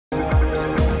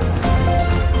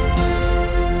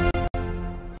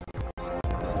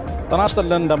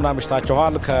ተናስተልን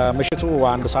እንደምናምሽታችኋል ከምሽቱ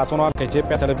 1 ሰዓት ሆኗል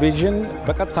ከኢትዮጵያ ቴሌቪዥን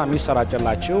በቀጥታ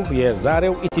የሚሰራጨላችሁ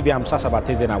የዛሬው ኢቲቪ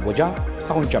 57 የዜና ወጃ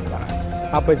አሁን ጀመረ።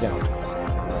 አበይ ዜናዎች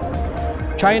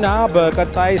ቻይና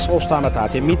በቀጣይ 3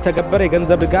 ዓመታት የሚተገበር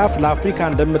የገንዘብ ድጋፍ ለአፍሪካ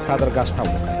እንደምታደርግ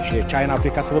አስታወቀች። የቻይና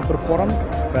አፍሪካ ትብብር ፎረም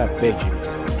በቤጂንግ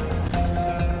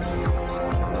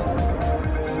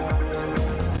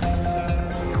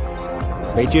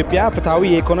በኢትዮጵያ ፍትሃዊ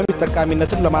የኢኮኖሚ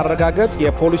ተጠቃሚነትን ለማረጋገጥ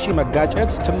የፖሊሲ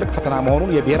መጋጨት ትልቅ ፈተና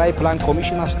መሆኑን የብሔራዊ ፕላን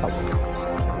ኮሚሽን አስታወቀ።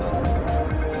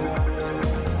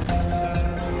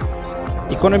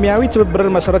 ኢኮኖሚያዊ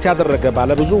ትብብርን መሰረት ያደረገ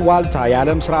ባለብዙ ዋልታ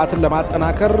የዓለም ስርዓትን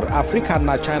ለማጠናከር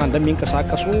አፍሪካና ቻይና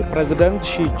እንደሚንቀሳቀሱ ፕሬዝዳንት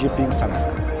ሺ ጂንፒንግ ተናገሩ።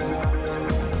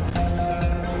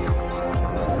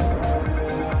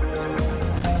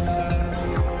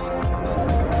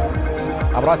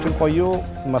 አብራችሁን ቆዩ።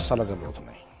 መሰለ ገብሮት ነው።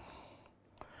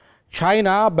 ቻይና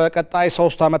በቀጣይ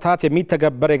 3 ዓመታት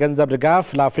የሚተገበር የገንዘብ ድጋፍ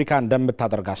ለአፍሪካ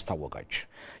እንደምታደርግ አስታወቀች።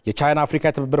 የቻይና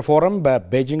አፍሪካ ትብብር ፎረም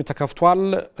በቤጂንግ ተከፍቷል።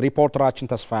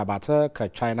 ሪፖርተራችን ተስፋ ያባተ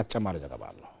ከቻይና ተጨማሪ ዘገባ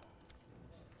አለው።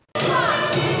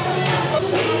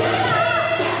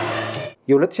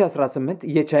 የ2018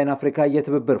 የቻይና አፍሪካ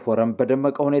የትብብር ፎረም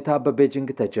በደመቀ ሁኔታ በቤጂንግ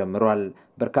ተጀምሯል።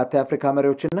 በርካታ የአፍሪካ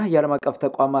መሪዎችና የዓለም አቀፍ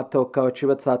ተቋማት ተወካዮች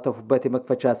በተሳተፉበት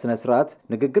የመክፈቻ ስነ ስርዓት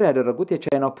ንግግር ያደረጉት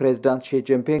የቻይናው ፕሬዝዳንት ሺ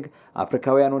ጂንፒንግ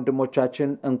አፍሪካውያን ወንድሞቻችን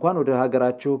እንኳን ወደ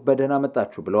ሀገራችሁ በደህና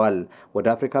መጣችሁ ብለዋል። ወደ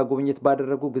አፍሪካ ጉብኝት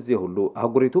ባደረጉ ጊዜ ሁሉ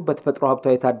አህጉሪቱ በተፈጥሮ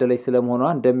ሀብቷ የታደለች ስለመሆኗ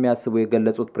እንደሚያስቡ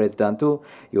የገለጹት ፕሬዝዳንቱ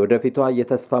የወደፊቷ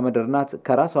የተስፋ ምድር ናት፣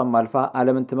 ከራሷም አልፋ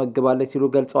ዓለምን ትመግባለች ሲሉ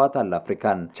ገልጸዋታል።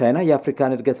 አፍሪካን ቻይና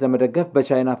የአፍሪካን እድገት ለመደገፍ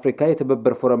በቻይና አፍሪካ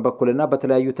የትብብር ፎረም በኩልና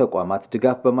በተለያዩ ተቋማት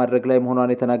ድጋፍ በማድረግ ላይ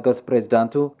መሆኗን የተናገሩት ፕሬዝዳንቱ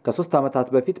ከ3 ዓመታት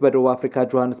በፊት በደቡብ አፍሪካ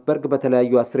ጆሃንስበርግ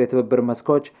በተለያዩ 10 የትብብር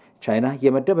መስኮች ቻይና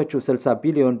የመደበችው $60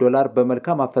 ቢሊዮን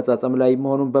በመልካም አፈጻጸም ላይ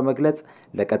መሆኑን በመግለጽ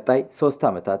ለቀጣይ 3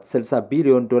 ዓመታት $60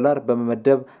 ቢሊዮን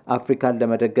በመመደብ አፍሪካን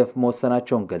ለመደገፍ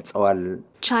መወሰናቸውን ገልጸዋል።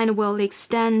 China will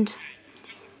extend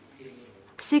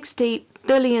 $60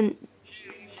 billion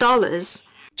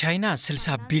ቻይና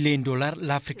 $60 ቢሊዮን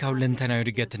ለአፍሪካው ለንተናዊ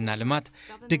እድገትና ልማት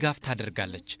ድጋፍ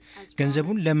ታደርጋለች።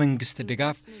 ገንዘቡን ለመንግስት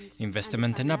ድጋፍ፣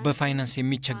 ኢንቨስትመንትና በፋይናንስ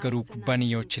የሚቸገሩ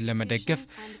ኩባንያዎችን ለመደገፍ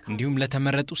እንዲሁም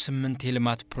ለተመረጡ 8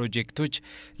 የልማት ፕሮጀክቶች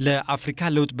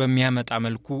ለአፍሪካ ለውጥ በሚያመጣ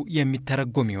መልኩ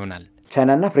የሚተረጎም ይሆናል።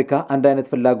 ቻይናና አፍሪካ አንድ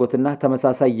አይነት ፍላጎትና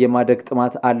ተመሳሳይ የማደግ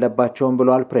ጥማት አለባቸውም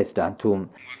ብለዋል ፕሬዝዳንቱ።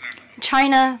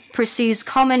 China pursues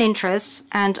common interests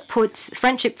and puts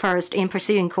friendship first in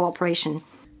pursuing cooperation.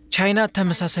 ቻይና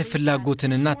ተመሳሳይ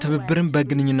ፍላጎትንና ትብብርን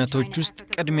በግንኙነቶች ውስጥ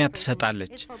ቅድሚያ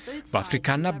ትሰጣለች።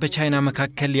 በአፍሪካና በቻይና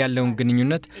መካከል ያለውን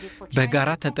ግንኙነት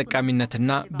በጋራ ተጠቃሚነትና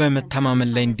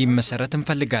በመተማመን ላይ እንዲመሰረት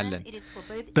እንፈልጋለን።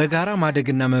 በጋራ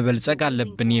ማደግና መበልጸግ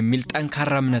አለብን የሚል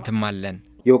ጠንካራ እምነትም አለን።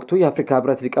 የወቅቱ የአፍሪካ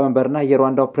ህብረት ሊቀመንበርና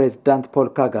የሩዋንዳው ፕሬዝዳንት ፖል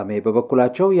ካጋሜ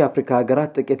በበኩላቸው የአፍሪካ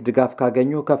ሀገራት ጥቂት ድጋፍ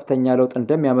ካገኙ ከፍተኛ ለውጥ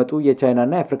እንደሚያመጡ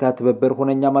የቻይናና የአፍሪካ ትብብር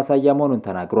ሁነኛ ማሳያ መሆኑን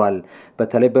ተናግሯል።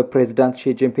 በተለይ በፕሬዝዳንት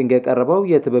ሺ ጂንፒንግ የቀረበው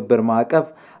የትብብር ማዕቀፍ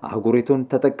አህጉሪቱን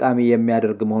ተጠቃሚ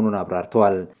የሚያደርግ መሆኑን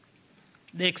አብራርተዋል።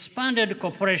 The expanded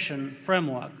cooperation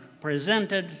framework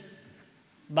presented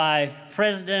by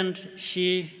President Xi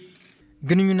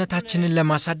ግንኙነታችንን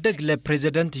ለማሳደግ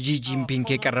ለፕሬዝዳንት ሺ ጂንፒንግ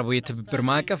የቀረበው የትብብር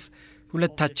ማዕቀፍ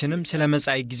ሁለታችንም ስለ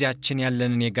መጻኢ ጊዜያችን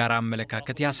ያለንን የጋራ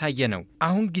አመለካከት ያሳየ ነው።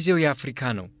 አሁን ጊዜው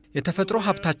የአፍሪካ ነው። የተፈጥሮ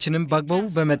ሀብታችንን በአግባቡ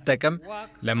በመጠቀም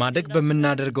ለማደግ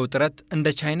በመናደርገው ጥረት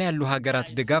እንደ ቻይና ያሉ ሀገራት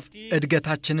ድጋፍ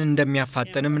እድገታችንን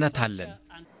እንደሚያፋጥን እምነት አለን።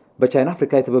 በቻይና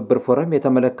አፍሪካ የትብብር ፎረም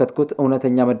የተመለከትኩት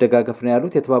እውነተኛ መደጋገፍ ነው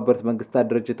ያሉት የተባበሩት መንግስታት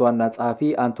ድርጅት ዋና ጸሐፊ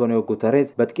አንቶኒዮ ጉተሬስ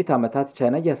በጥቂት ዓመታት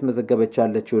ቻይና ያስመዘገበች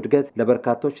ያለችው እድገት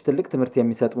ለበርካቶች ትልቅ ትምህርት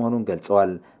የሚሰጥ መሆኑን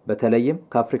ገልጸዋል። በተለይም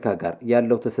ከአፍሪካ ጋር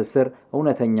ያለው ትስስር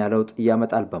እውነተኛ ለውጥ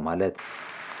ያመጣል በማለት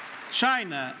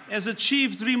China has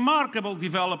achieved remarkable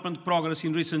development progress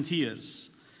in recent years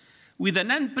with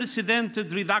an unprecedented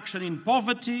reduction in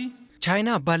poverty. ቻይና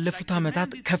ባለፉት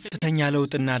ዓመታት ከፍተኛ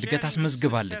ለውጥና እድገት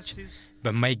አስመዝግባለች።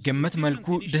 በማይገመት መልኩ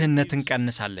ድህነትን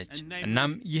ቀንሳለች።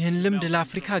 እናም ይህን ልምድ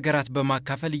ለአፍሪካ ሀገራት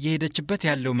በማካፈል እየሄደችበት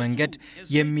ያለው መንገድ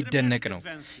የሚደነቅ ነው።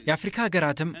 የአፍሪካ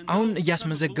ሀገራትም አሁን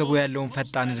እያስመዘገቡ ያለውን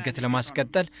ፈጣን እድገት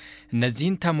ለማስቀጠል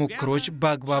እነዚህን ተሞክሮች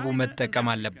በአግባቡ መጠቀም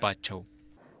አለባቸው።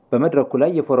 በመድረኩ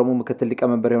ላይ የፎረሙ ምክትል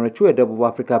ሊቀመንበር የሆነችው የደቡብ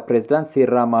አፍሪካ ፕሬዝዳንት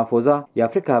ሲራ ማፎዛ፣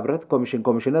 የአፍሪካ ህብረት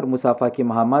ኮሚሽነር ሙሳ ፋኪ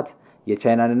መሐማት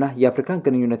የቻይናንና የአፍሪካን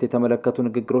ግንኙነት የተመለከቱ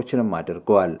ንግግሮችንም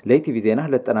አድርገዋል። ለኢቲቪ ዜና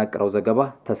ለተጠናቀረው ዘገባ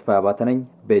ተስፋ ያባተ ነኝ፣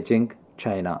 ቤጂንግ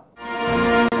ቻይና።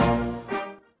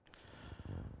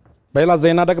 በሌላ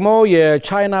ዜና ደግሞ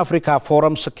የቻይና አፍሪካ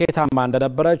ፎረም ስኬታማ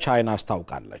እንደነበረ ቻይና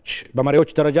አስታውቃለች።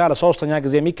 በመሪዎች ደረጃ ለሶስተኛ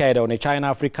ጊዜ የሚካሄደውን የቻይና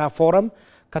አፍሪካ ፎረም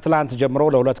ከትላንት ጀምሮ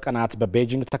ለሁለት ቀናት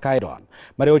በቤጂንግ ተካሂደዋል።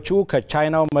 መሪዎቹ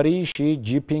ከቻይናው መሪ ሺ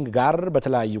ጂንፒንግ ጋር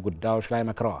በተለያዩ ጉዳዮች ላይ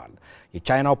መክረዋል።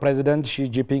 የቻይናው ፕሬዚደንት ሺ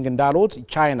ጂንፒንግ እንዳሉት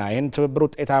ቻይና ይህን ትብብር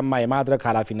ውጤታማ የማድረግ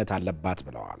ኃላፊነት አለባት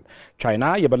ብለዋል። ቻይና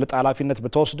የበለጠ ኃላፊነት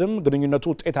ብትወስድም ግንኙነቱ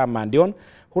ውጤታማ እንዲሆን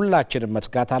ሁላችንም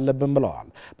መትጋት አለብን ብለዋል።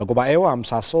 በጉባኤው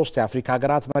 53 የአፍሪካ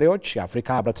ሀገራት መሪዎች፣ የአፍሪካ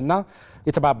ህብረትና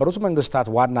የተባበሩት መንግስታት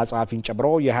ዋና ጸሐፊን ጨምሮ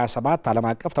የ27 ዓለም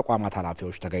አቀፍ ተቋማት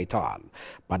ኃላፊዎች ተገኝተዋል።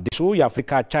 በአዲሱ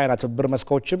የአፍሪካ ቻይና ትብብር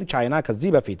መስኮችም ቻይና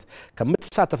ከዚህ በፊት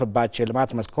ከምትሳተፍባቸው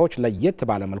የልማት መስኮች ለየት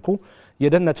ባለመልኩ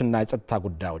የደህንነትና የጸጥታ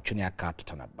ጉዳዮችን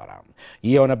ያካትተ ነበር።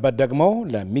 ይህ የሆነበት ደግሞ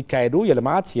ለሚካሄዱ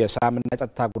የልማት የሰላምና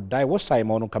የጸጥታ ጉዳይ ወሳኝ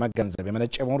መሆኑን ከመገንዘብ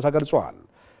የመነጨ መሆኑ ተገልጿል።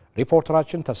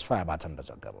 ሪፖርተራችን ተስፋ ያባተ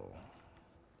እንደዘገበው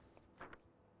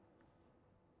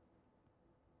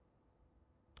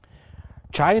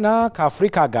ቻይና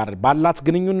ከአፍሪካ ጋር ባላት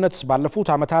ግንኙነት ባለፉት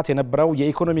ዓመታት የነበረው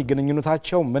የኢኮኖሚ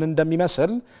ግንኙነታቸው ምን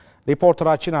እንደሚመስል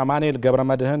ሪፖርተራችን አማኑኤል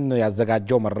ገብረመድህን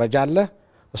ያዘጋጀው መረጃ አለ።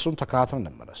 እሱን ተከታትለን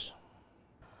እንመለስ።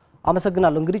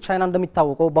 አመሰግናለሁ። እንግዲህ ቻይና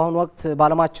እንደሚታወቀው በአሁኑ ወቅት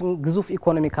በዓለማችን ግዙፍ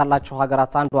ኢኮኖሚ ካላቸው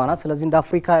ሀገራት አንዷ ናት። ስለዚህ እንደ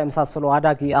አፍሪካ የመሳሰሉ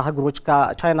አዳጊ አህጉሮች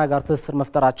ከቻይና ጋር ትስስር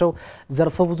መፍጠራቸው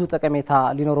ዘርፈ ብዙ ጠቀሜታ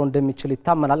ሊኖረው እንደሚችል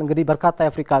ይታመናል። እንግዲህ በርካታ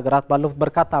የአፍሪካ ሀገራት ባለፉት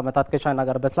በርካታ ዓመታት ከቻይና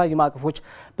ጋር በተለያዩ ማዕቀፎች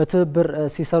በትብብር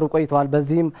ሲሰሩ ቆይተዋል።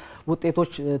 በዚህም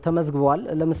ውጤቶች ተመዝግበዋል።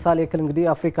 ለምሳሌ ያክል እንግዲህ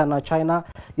አፍሪካና ቻይና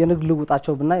የንግድ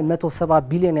ልውውጣቸው ብናይ 170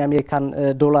 ቢሊዮን የአሜሪካን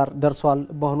ዶላር ደርሷል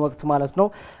በአሁኑ ወቅት ማለት ነው።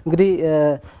 እንግዲህ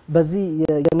በዚህ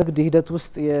የንግድ ሂደት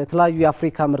ውስጥ የተለያዩ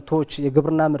የአፍሪካ ምርቶች፣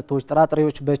 የግብርና ምርቶች፣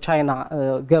 ጥራጥሬዎች በቻይና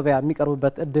ገበያ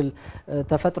የሚቀርቡበት እድል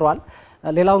ተፈጥሯል።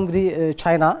 ሌላው እንግዲህ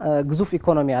ቻይና ግዙፍ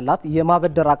ኢኮኖሚ ያላት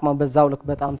የማበደር አቅሟ በዛው ልክ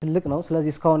በጣም ትልቅ ነው።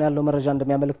 ስለዚህ እስካሁን ያለው መረጃ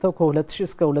እንደሚያመለክተው ከ2000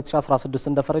 እስከ 2016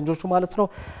 እንደ ፈረንጆቹ ማለት ነው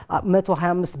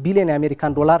 125 ቢሊዮን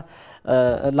የአሜሪካን ዶላር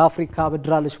ለአፍሪካ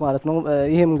አበድራለች ማለት ነው።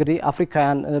 ይህም እንግዲህ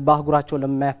አፍሪካውያን በአህጉራቸው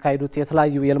ለሚያካሂዱት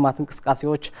የተለያዩ የልማት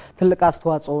እንቅስቃሴዎች ትልቅ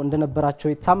አስተዋጽኦ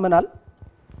እንደነበራቸው ይታመናል።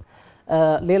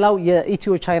 ሌላው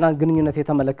የኢትዮ ቻይና ግንኙነት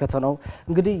የተመለከተ ነው።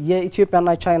 እንግዲህ የኢትዮጵያና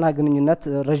ቻይና ግንኙነት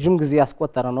ረጅም ጊዜ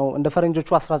ያስቆጠረ ነው። እንደ ፈረንጆቹ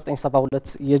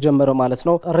 1972 የጀመረ ማለት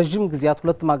ነው። ረጅም ጊዜያት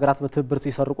ሁለቱም ሀገራት በትብብር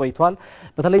ሲሰሩ ቆይተዋል።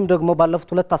 በተለይም ደግሞ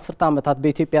ባለፉት 2 አስርተ ዓመታት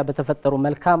በኢትዮጵያ በተፈጠሩ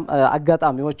መልካም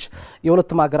አጋጣሚዎች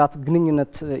የሁለቱም ሀገራት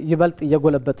ግንኙነት ይበልጥ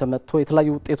እየጎለበተ መጥቶ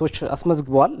የተለያዩ ውጤቶች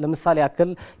አስመዝግበዋል። ለምሳሌ ያክል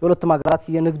የሁለቱም ሀገራት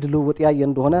የንግድ ልውውጥ ያየ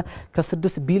እንደሆነ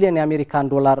ከ6 ቢሊዮን የአሜሪካን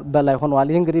ዶላር በላይ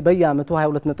ሆነዋል። ይህ እንግዲህ በየአመቱ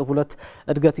 22.2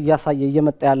 እድገት እያሳየ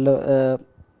እየመጣ ያለ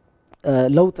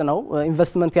ለውጥ ነው።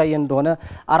 ኢንቨስትመንት ያየ እንደሆነ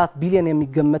 4 ቢሊዮን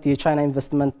የሚገመት የቻይና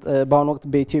ኢንቨስትመንት በአሁኑ ወቅት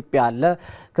በኢትዮጵያ አለ።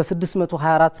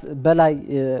 ከ624 በላይ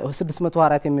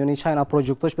 624 የሚሆኑ የቻይና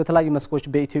ፕሮጀክቶች በተለያዩ መስኮች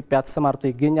በኢትዮጵያ ተሰማርተው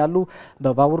ይገኛሉ።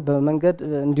 በባቡር፣ በመንገድ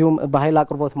እንዲሁም በኃይል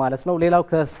አቅርቦት ማለት ነው። ሌላው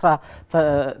ከስራ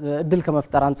እድል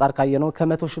ከመፍጠር አንጻር ካየ ነው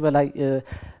ከ100 ሺህ በላይ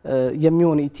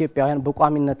የሚሆኑ ኢትዮጵያውያን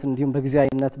በቋሚነት እንዲሁም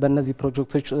በጊዜያዊነት በእነዚህ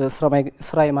ፕሮጀክቶች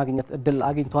ስራ የማግኘት እድል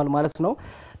አግኝተዋል ማለት ነው።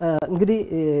 እንግዲህ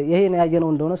ይሄን ያየነው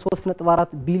እንደሆነ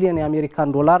 3.4 ቢሊዮን የአሜሪካን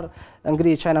ዶላር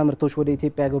እንግዲህ የቻይና ምርቶች ወደ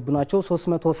ኢትዮጵያ የገቡ ናቸው።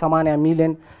 380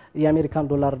 ሚሊዮን የአሜሪካን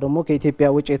ዶላር ደግሞ ከኢትዮጵያ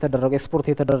ውጭ የተደረገ ኤክስፖርት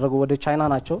የተደረጉ ወደ ቻይና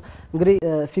ናቸው። እንግዲህ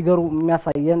ፊገሩ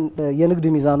የሚያሳየን የንግድ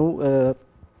ሚዛኑ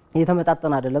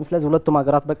እየተመጣጠነ አይደለም። ስለዚህ ሁለቱም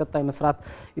ሀገራት በቀጣይ መስራት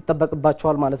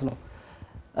ይጠበቅባቸዋል ማለት ነው።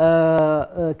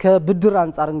 ከብድር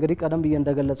አንጻር እንግዲህ ቀደም ብዬ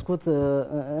እንደገለጽኩት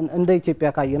እንደ ኢትዮጵያ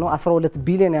ካየ ነው 12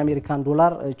 ቢሊዮን የአሜሪካን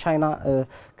ዶላር ቻይና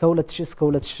ከ2000 እስከ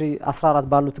 2014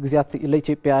 ባሉት ጊዜያት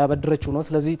ለኢትዮጵያ ያበደረችው ነው።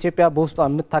 ስለዚህ ኢትዮጵያ በውስጧ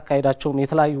የምታካሂዳቸው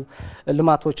የተለያዩ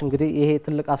ልማቶች እንግዲህ ይሄ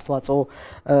ትልቅ አስተዋጽኦ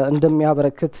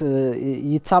እንደሚያበረክት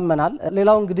ይታመናል።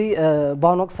 ሌላው እንግዲህ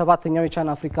በአሁኑ ወቅት 7ኛው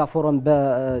የቻይና አፍሪካ ፎረም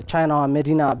በቻይናዋ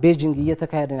መዲና ቤጂንግ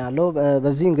እየተካሄደ ነው ያለው።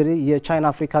 በዚህ እንግዲህ የቻይና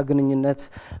አፍሪካ ግንኙነት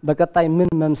በቀጣይ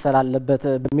ምን መምሰል አለበት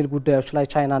በሚል ጉዳዮች ላይ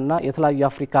ቻይናና የተለያዩ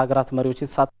የአፍሪካ ሀገራት መሪዎች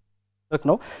የተሳተፉ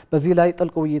ነው። በዚህ ላይ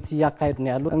ጥልቅ ውይይት እያካሄዱ ነው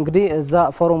ያሉ። እንግዲህ እዛ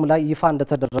ፎረም ላይ ይፋ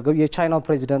እንደተደረገው የቻይናው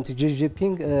ፕሬዚዳንት ጂ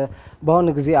ጂንፒንግ በአሁኑ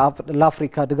ጊዜ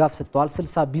ለአፍሪካ ድጋፍ ሰጥተዋል።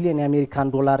 60 ቢሊዮን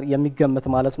የአሜሪካን ዶላር የሚገመት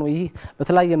ማለት ነው። ይህ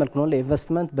በተለያየ መልክ ነው፣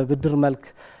 ለኢንቨስትመንት በብድር መልክ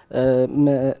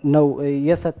ነው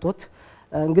የሰጡት።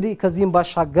 እንግዲህ ከዚህም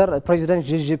ባሻገር ፕሬዚዳንት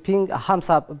ጂ ጂንፒንግ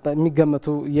 50 የሚገመቱ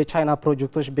የቻይና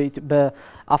ፕሮጀክቶች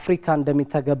በአፍሪካ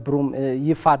እንደሚተገብሩም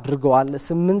ይፋ አድርገዋል።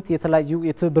 8 የተለያዩ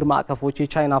የትብብር ማዕቀፎች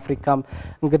የቻይና አፍሪካም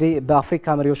እንግዲህ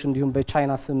በአፍሪካ መሪዎች እንዲሁም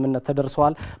በቻይና ስምምነት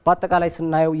ተደርሰዋል። በአጠቃላይ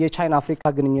ስናየው የቻይና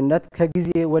አፍሪካ ግንኙነት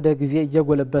ከጊዜ ወደ ጊዜ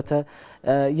እየጎለበተ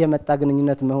የመጣ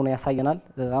ግንኙነት መሆኑ ያሳየናል።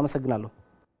 አመሰግናለሁ።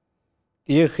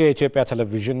 ይህ የኢትዮጵያ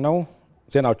ቴሌቪዥን ነው።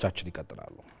 ዜናዎቻችን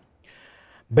ይቀጥላሉ።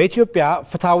 በኢትዮጵያ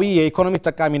ፍትሃዊ የኢኮኖሚ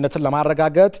ተጠቃሚነትን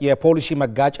ለማረጋገጥ የፖሊሲ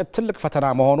መጋጨት ትልቅ ፈተና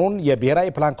መሆኑን የብሔራዊ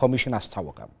ፕላን ኮሚሽን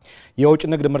አስታወቀ። የውጭ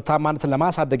ንግድ ምርታማነትን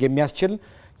ለማሳደግ የሚያስችል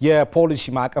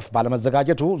የፖሊሲ ማዕቀፍ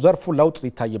ባለመዘጋጀቱ ዘርፉ ለውጥ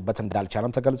ሊታይበት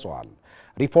እንዳልቻለም ተገልጿል።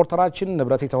 ሪፖርተራችን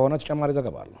ንብረት የተሆነ ተጨማሪ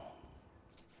ዘገባ አለው።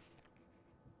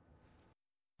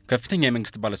 ከፍተኛ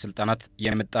የመንግስት ባለስልጣናት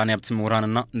የምጣኔ ሀብት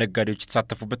ምሁራንና ነጋዴዎች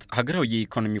የተሳተፉበት ሀገራዊ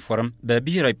የኢኮኖሚ ፎረም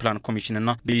በብሔራዊ ፕላን ኮሚሽንና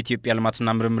በኢትዮጵያ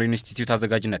ልማትና ምርምር ኢንስቲትዩት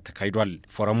አዘጋጅነት ተካሂዷል።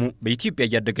 ፎረሙ በኢትዮጵያ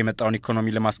እያደገ የመጣውን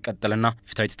ኢኮኖሚ ለማስቀጠልና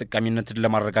ፍትሃዊ ተጠቃሚነትን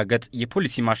ለማረጋገጥ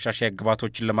የፖሊሲ ማሻሻያ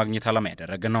ግብዓቶችን ለማግኘት ዓላማ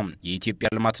ያደረገ ነው።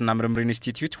 የኢትዮጵያ ልማትና ምርምር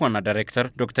ኢንስቲትዩት ዋና ዳይሬክተር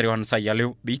ዶክተር ዮሐንስ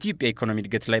አያሌው በኢትዮጵያ ኢኮኖሚ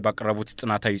እድገት ላይ ባቀረቡት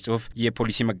ጥናታዊ ጽሑፍ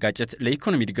የፖሊሲ መጋጨት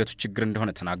ለኢኮኖሚ እድገቱ ችግር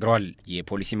እንደሆነ ተናግረዋል።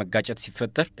 የፖሊሲ መጋጨት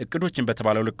ሲፈጠር እቅዶችን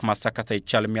በተባለው ልክ ማሳካት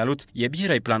አይቻልም ያሉት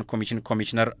የብሔራዊ ፕላን ኮሚሽን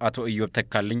ኮሚሽነር አቶ ኢዮብ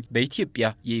ተካልኝ በኢትዮጵያ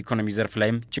የኢኮኖሚ ዘርፍ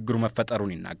ላይም ችግሩ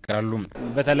መፈጠሩን ይናገራሉ።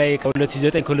 በተለይ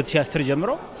ከ2009 ከ2010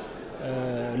 ጀምሮ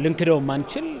ልንክደው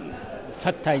ማንችል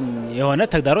ፈታኝ የሆነ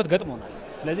ተግዳሮት ገጥሞናል።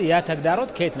 ስለዚህ ያ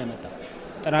ተግዳሮት ከየት ነው የመጣው?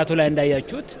 ጥናቱ ላይ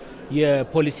እንዳያችሁት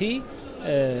የፖሊሲ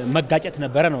መጋጨት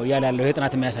ነበረ ነው ያለው። ይሄ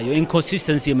ጥናት የሚያሳየው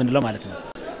ኢንኮንሲስተንሲ የምንለው ማለት ነው።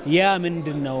 ያ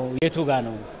ምንድነው? የቱ ጋር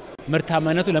ነው?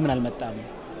 ምርታማነቱ ለምን አልመጣም?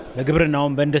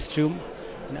 በግብርናውም በኢንዱስትሪውም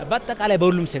በአጠቃላይ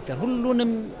በሁሉም ሴክተር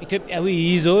ሁሉንም ኢትዮጵያዊ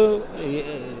ይዞ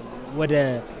ወደ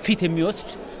ፊት የሚወስድ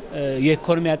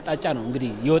የኢኮኖሚ አቅጣጫ ነው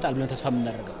እንግዲህ ይወጣል ብለን ተስፋ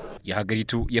የምናደርገው።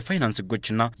 የሀገሪቱ የፋይናንስ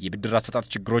ሕጎችና የብድር አሰጣጥ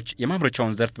ችግሮች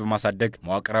የማምረቻውን ዘርፍ በማሳደግ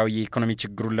መዋቅራዊ የኢኮኖሚ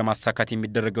ችግሩን ለማሳካት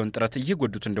የሚደረገውን ጥረት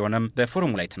እየጎዱት እንደሆነም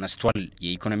በፎረሙ ላይ ተነስቷል።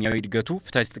 የኢኮኖሚያዊ እድገቱ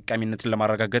ፍትሃዊ ተጠቃሚነትን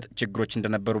ለማረጋገጥ ችግሮች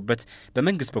እንደነበሩበት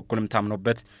በመንግስት በኩልም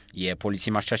ታምኖበት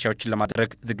የፖሊሲ ማሻሻያዎችን ለማድረግ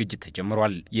ዝግጅት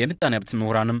ተጀምሯል። የምጣኔ ሀብት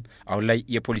ምሁራንም አሁን ላይ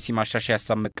የፖሊሲ ማሻሻያ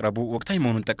ሀሳብ መቅረቡ ወቅታዊ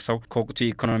መሆኑን ጠቅሰው ከወቅቱ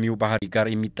የኢኮኖሚው ባህሪ ጋር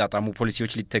የሚጣጣሙ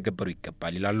ፖሊሲዎች ሊተገበሩ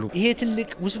ይገባል ይላሉ። ይሄ ትልቅ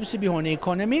ውስብስብ የሆነ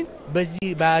ኢኮኖሚ በዚህ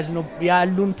በያዝነው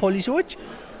ያሉን ፖሊሲዎች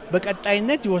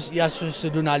በቀጣይነት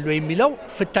ያስወስዱናል የሚለው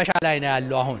ፍተሻ ላይ ነው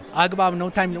ያለው። አሁን አግባብ ነው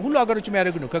ታይም ሁሉ ሀገሮች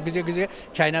የሚያደርጉ ነው። ከጊዜ ጊዜ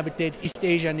ቻይና ብትሄድ ኢስት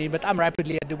ኤዥያን በጣም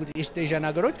ራፒድሊ ያደጉት ኢስት ኤዥያን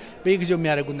ሀገሮች በየጊዜው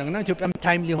የሚያደርጉት ነገር ነው። ኢትዮጵያም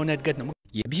ታይም ሊሆነ እድገት ነው።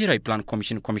 የብሔራዊ ፕላን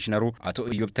ኮሚሽን ኮሚሽነሩ አቶ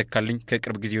ኢዮብ ተካልኝ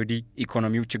ከቅርብ ጊዜ ወዲህ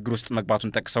ኢኮኖሚው ችግር ውስጥ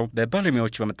መግባቱን ጠቅሰው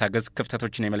በባለሙያዎች በመታገዝ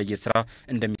ክፍተቶችን የመለየት ስራ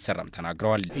እንደሚሰራም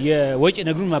ተናግረዋል። የወጪ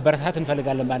ንግዱን ማበረታታት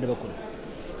እንፈልጋለን በአንድ በኩል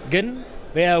ግን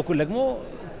በሌላ በኩል ደግሞ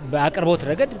በአቅርቦት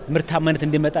ረገድ ምርታማነት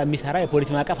እንዲመጣ የሚሰራ የፖሊሲ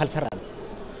ማዕቀፍ አልሰራም።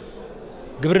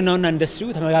 ግብርናውና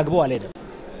ኢንዱስትሪው ተመጋግበው አልሄደም።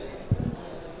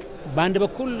 በአንድ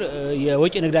በኩል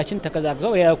የወጪ ንግዳችን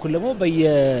ተቀዛቅዘው በሌላ በኩል ደግሞ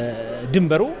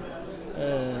በየድንበሩ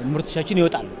ምርቶቻችን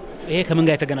ይወጣሉ። ይሄ ከምን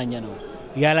ጋር የተገናኘ ነው?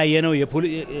 ያላየነው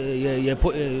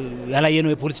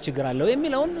የፖሊሲ ችግር አለው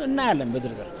የሚለውን እናያለን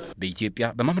በዝርዝር። በኢትዮጵያ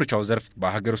በማምረቻው ዘርፍ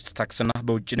በሀገር ውስጥ ታክስና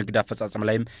በውጭ ንግድ አፈጻጸም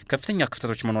ላይም ከፍተኛ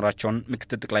ክፍተቶች መኖራቸውን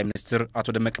ምክትል ጠቅላይ ሚኒስትር አቶ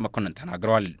ደመቀ መኮንን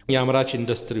ተናግረዋል። የአምራች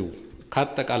ኢንዱስትሪው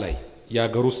ከአጠቃላይ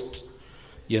የሀገር ውስጥ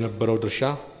የነበረው ድርሻ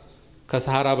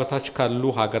ከሰሃራ በታች ካሉ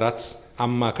ሀገራት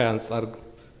አማካይ አንጻር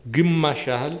ግማሽ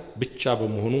ያህል ብቻ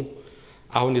በመሆኑ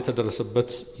አሁን የተደረሰበት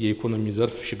የኢኮኖሚ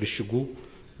ዘርፍ ሽግሽጉ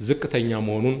ዝቅተኛ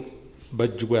መሆኑን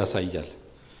በእጅጉ ያሳያል።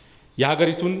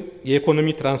 የሀገሪቱን የኢኮኖሚ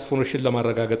ትራንስፎርሜሽን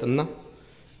ለማረጋገጥና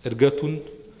እድገቱን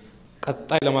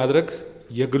ቀጣይ ለማድረግ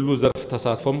የግሉ ዘርፍ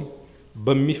ተሳትፎም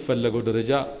በሚፈለገው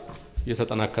ደረጃ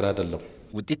የተጠናከረ አይደለም።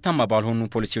 ውጤታማ ባልሆኑ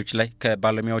ፖሊሲዎች ላይ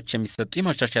ከባለሙያዎች የሚሰጡ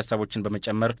የማሻሻያ ሀሳቦችን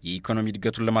በመጨመር የኢኮኖሚ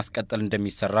እድገቱን ለማስቀጠል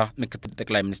እንደሚሰራ ምክትል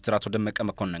ጠቅላይ ሚኒስትር አቶ ደመቀ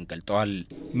መኮንን ገልጠዋል።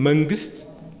 መንግስት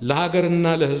ለሀገርና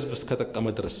ለሕዝብ እስከጠቀመ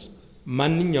ድረስ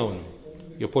ማንኛውንም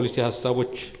የፖሊሲ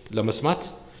ሀሳቦች ለመስማት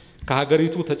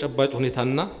ከሀገሪቱ ተጨባጭ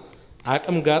ሁኔታና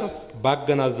አቅም ጋር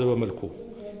ባገናዘበ መልኩ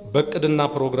በእቅድና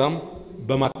ፕሮግራም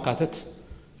በማካተት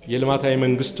የልማታዊ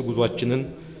መንግስት ጉዟችንን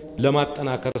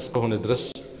ለማጠናከር እስከሆነ ድረስ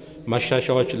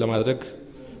ማሻሻያዎች ለማድረግ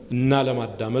እና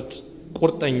ለማዳመጥ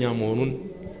ቁርጠኛ መሆኑን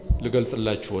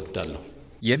ልገልጽላችሁ እወዳለሁ።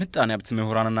 የምጣኔ ሀብት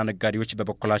ምሁራንና ነጋዴዎች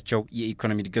በበኩላቸው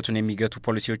የኢኮኖሚ እድገቱን የሚገቱ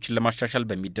ፖሊሲዎችን ለማሻሻል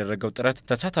በሚደረገው ጥረት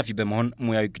ተሳታፊ በመሆን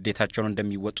ሙያዊ ግዴታቸውን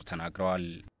እንደሚወጡ ተናግረዋል።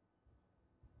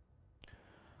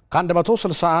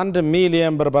 ከ161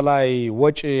 ሚሊዮን ብር በላይ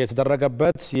ወጪ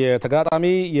የተደረገበት የተጋጣሚ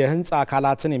የህንፃ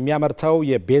አካላትን የሚያመርተው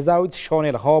የቤዛዊት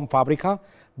ሾኔል ሆም ፋብሪካ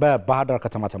በባህር ዳር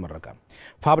ከተማ ተመረቀ።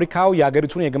 ፋብሪካው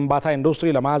የሀገሪቱን የግንባታ ኢንዱስትሪ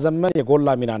ለማዘመን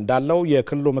የጎላ ሚና እንዳለው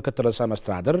የክልሉ ምክትል ርዕሰ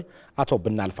መስተዳድር አቶ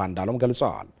ብናልፍ አንዳሎም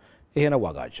ገልጸዋል። ይሄ ነው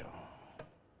ዋጋቸው።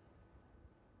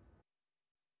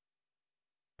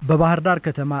 በባህር ዳር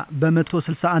ከተማ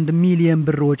በ161 ሚሊዮን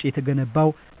ብር ወጪ የተገነባው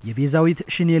የቤዛዊት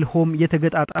ሾኔል ሆም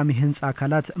የተገጣጣሚ ህንፃ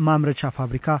አካላት ማምረቻ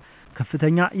ፋብሪካ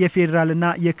ከፍተኛ የፌዴራልና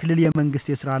የክልል የመንግስት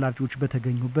የሥራ ኃላፊዎች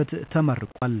በተገኙበት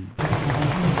ተመርቋል።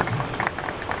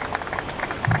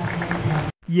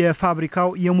 የፋብሪካው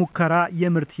የሙከራ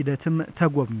የምርት ሂደትም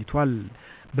ተጎብኝቷል።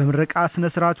 በምረቃ ስነ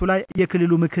ስርዓቱ ላይ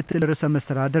የክልሉ ምክትል ርዕሰ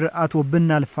መስተዳድር አቶ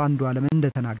ብናልፍ አንዱዓለም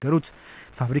እንደተናገሩት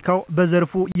ፋብሪካው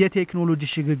በዘርፉ የቴክኖሎጂ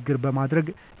ሽግግር በማድረግ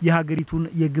የሀገሪቱን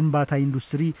የግንባታ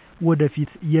ኢንዱስትሪ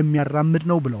ወደፊት የሚያራምድ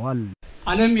ነው ብለዋል።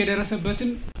 ዓለም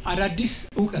የደረሰበትን አዳዲስ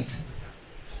ዕውቀት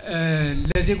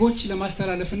ለዜጎች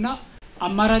ለማስተላለፍና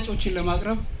አማራጮችን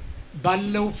ለማቅረብ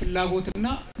ባለው ፍላጎትና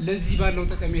ለዚህ ባለው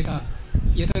ጠቀሜታ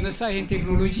የተነሳ ይሄን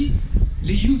ቴክኖሎጂ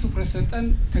ልዩ ትኩረት ሰጠን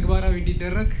ተግባራዊ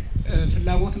እንዲደረግ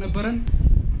ፍላጎት ነበረን።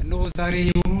 እነሆ ዛሬ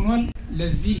ሆኗል።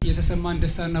 ለዚህ የተሰማን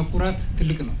ደስታና ኩራት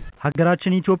ትልቅ ነው።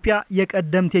 ሀገራችን ኢትዮጵያ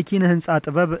የቀደምት የኪነ ህንጻ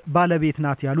ጥበብ ባለቤት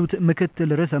ናት ያሉት ምክትል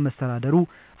ርዕሰ መስተዳድሩ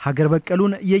ሀገር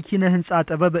በቀሉን የኪነ ህንጻ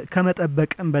ጥበብ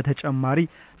ከመጠበቅም በተጨማሪ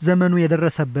ዘመኑ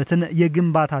የደረሰበትን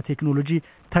የግንባታ ቴክኖሎጂ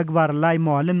ተግባር ላይ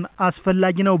መዋልም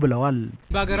አስፈላጊ ነው ብለዋል።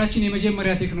 በሀገራችን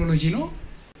የመጀመሪያ ቴክኖሎጂ ነው።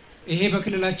 ይሄ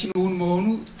በክልላችን እውን መሆኑ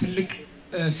ትልቅ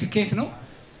ስኬት ነው።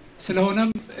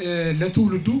 ስለሆነም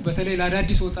ለትውልዱ በተለይ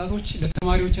ለአዳዲስ ወጣቶች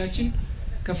ለተማሪዎቻችን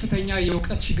ከፍተኛ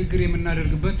የእውቀት ሽግግር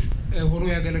የምናደርግበት ሆኖ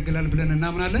ያገለግላል ብለን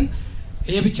እናምናለን።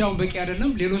 ይሄ ብቻውን በቂ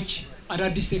አይደለም። ሌሎች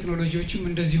አዳዲስ ቴክኖሎጂዎችም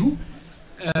እንደዚሁ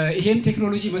ይሄም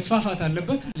ቴክኖሎጂ መስፋፋት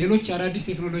አለበት። ሌሎች አዳዲስ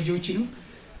ቴክኖሎጂዎችንም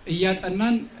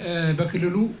እያጠናን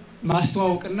በክልሉ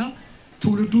ማስተዋወቅና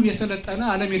ትውልዱን የሰለጠነ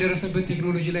ዓለም የደረሰበት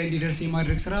ቴክኖሎጂ ላይ እንዲደርስ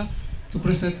የማድረግ ስራ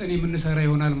ትኩረት ሰጠን የምንሰራ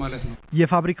ይሆናል ማለት ነው።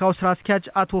 የፋብሪካው ስራ አስኪያጅ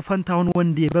አቶ ፈንታሁን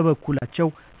ወንዴ በበኩላቸው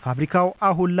ፋብሪካው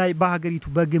አሁን ላይ በሀገሪቱ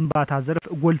በግንባታ ዘርፍ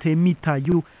ጎልቶ የሚታዩ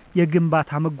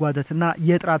የግንባታ መጓደትና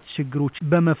የጥራት ችግሮች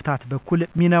በመፍታት በኩል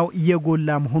ሚናው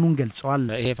የጎላ መሆኑን ገልጸዋል።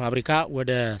 ይሄ ፋብሪካ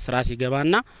ወደ ስራ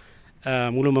ሲገባና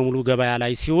ሙሉ በሙሉ ገበያ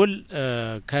ላይ ሲውል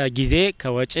ከጊዜ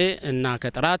ከወጪ እና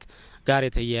ከጥራት ጋር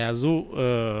የተያያዙ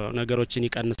ነገሮችን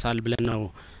ይቀንሳል ብለን ነው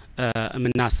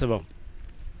የምናስበው።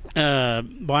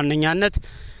 በዋነኛነት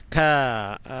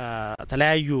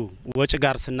ከተለያዩ ወጪ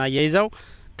ጋር ስናያይዘው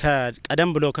ከቀደም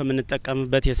ብሎ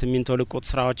ከምንጠቀምበት የሲሚንቶ ልቆት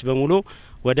ስራዎች በሙሉ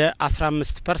ወደ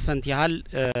 15% ያህል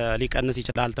ሊቀንስ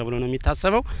ይችላል ተብሎ ነው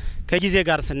የሚታሰበው። ከጊዜ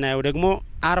ጋር ስናየው ደግሞ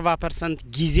 40%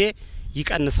 ጊዜ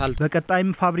ይቀንሳል። በቀጣይም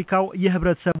ፋብሪካው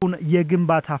የህብረተሰቡን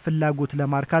የግንባታ ፍላጎት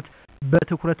ለማርካት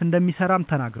በትኩረት እንደሚሰራም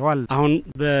ተናግረዋል። አሁን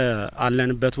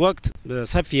ባለንበት ወቅት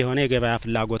ሰፊ የሆነ የገበያ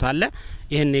ፍላጎት አለ።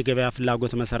 ይህን የገበያ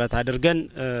ፍላጎት መሰረት አድርገን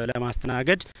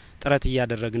ለማስተናገድ ጥረት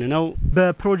እያደረግን ነው።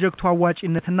 በፕሮጀክቱ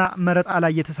አዋጪነትና መረጣ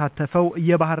ላይ የተሳተፈው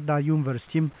የባህር ዳር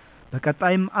ዩኒቨርሲቲም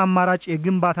በቀጣይም አማራጭ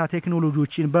የግንባታ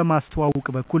ቴክኖሎጂዎችን በማስተዋወቅ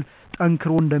በኩል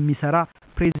ጠንክሮ እንደሚሰራ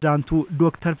ፕሬዝዳንቱ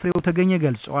ዶክተር ፍሬው ተገኘ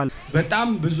ገልጸዋል። በጣም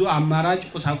ብዙ አማራጭ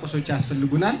ቁሳቁሶች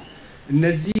ያስፈልጉናል።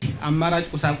 እነዚህ አማራጭ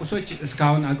ቁሳቁሶች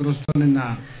እስካሁን አግሮስቶንና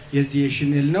የዚህ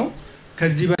ሽኔል ነው።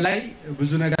 ከዚህ በላይ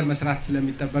ብዙ ነገር መስራት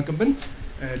ስለሚጠበቅብን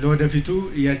ለወደፊቱ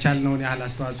የቻልነውን ያህል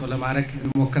አስተዋጽኦ ለማድረግ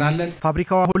እንሞክራለን።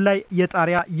 ፋብሪካው አሁን ላይ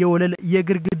የጣሪያ፣ የወለል፣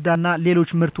 የግድግዳና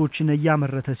ሌሎች ምርቶችን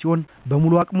እያመረተ ሲሆን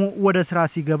በሙሉ አቅሙ ወደ ስራ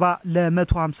ሲገባ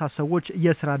ለ150 ሰዎች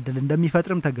የስራ ዕድል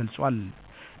እንደሚፈጥርም ተገልጿል።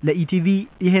 ለኢቲቪ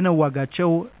ይሄ ነው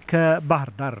ዋጋቸው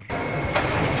ከባህር ዳር።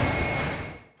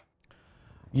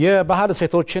 የባህል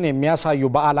እሴቶችን የሚያሳዩ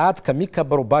በዓላት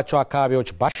ከሚከበሩባቸው አካባቢዎች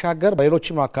ባሻገር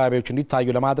በሌሎችም አካባቢዎች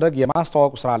እንዲታዩ ለማድረግ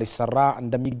የማስተዋወቅ ስራ ሊሰራ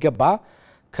እንደሚገባ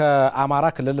ከአማራ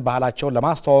ክልል ባህላቸውን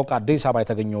ለማስተዋወቅ አዲስ አበባ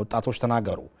የተገኙ ወጣቶች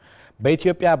ተናገሩ።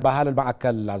 በኢትዮጵያ ባህል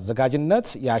ማዕከል አዘጋጅነት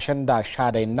የአሸንዳ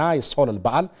ሻደይና የሶለል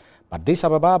በዓል በአዲስ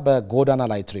አበባ በጎዳና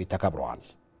ላይ ትርኢት ተከብረዋል።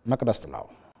 መቅደስ ጥላው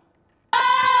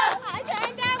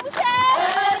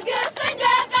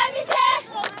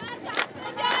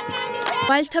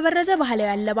ባልተበረዘ ባህላዊ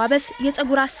አለባበስ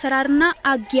የጸጉር አሰራርና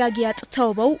አጊያጊያጥ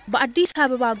ተውበው በአዲስ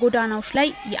አበባ ጎዳናዎች ላይ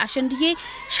የአሸንድዬ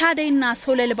ሻደይና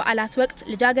ሶለል በዓላት ወቅት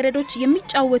ልጃገረዶች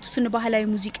የሚጫወቱትን ባህላዊ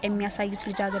ሙዚቃ የሚያሳዩት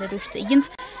ልጃገረዶች ትዕይንት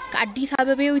ከአዲስ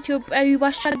አበባው ኢትዮጵያዊ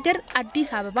ባሻገር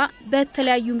አዲስ አበባ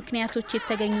በተለያዩ ምክንያቶች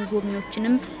የተገኙ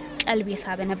ጎብኚዎችንም ቀልብ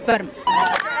የሳበ ነበር።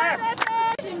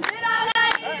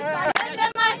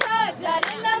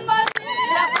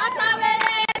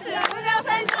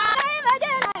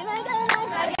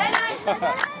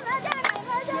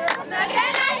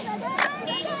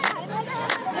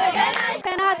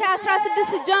 ከነሐሴ 16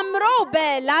 ጀምሮ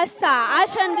በላስታ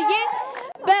አሸንድዬ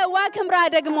በዋግኽምራ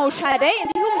ደግሞ ሻደይ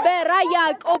እንዲሁም በራያ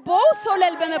ቆቦ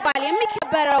ሶለል በመባል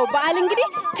የሚከበረው በዓል እንግዲህ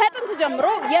ከጥንት ጀምሮ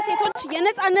የሴቶች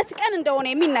የነጻነት ቀን እንደሆነ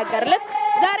የሚነገርለት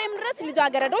ዛሬም ድረስ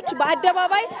ልጃገረዶች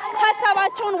በአደባባይ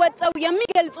ሐሳባቸውን ወጥተው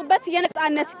የሚገልጹበት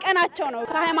የነጻነት ቀናቸው ነው።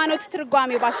 ከሃይማኖት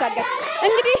ትርጓሜ ባሻገር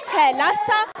እንግዲህ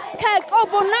ከላስታ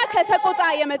ከቆቦና ከሰቆጣ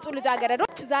የመጡ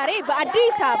ልጃገረዶች ዛሬ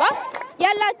በአዲስ አበባ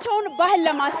ያላቸውን ባህል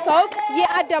ለማስተዋወቅ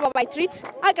የአደባባይ ትርኢት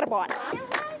አቅርበዋል።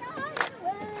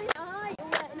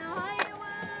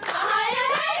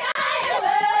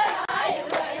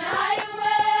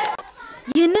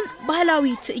 ይህንን ባህላዊ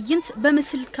ትዕይንት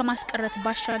በምስል ከማስቀረት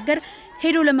ባሻገር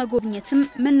ሄዶ ለመጎብኘትም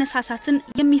መነሳሳትን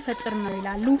የሚፈጥር ነው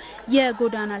ይላሉ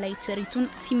የጎዳና ላይ ትርኢቱን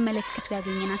ሲመለከቱ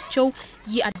ያገኘናቸው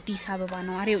የአዲስ አበባ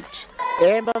ነዋሪዎች።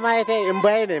 ይሄን በማየት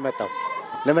እንባዬ ነው የመጣው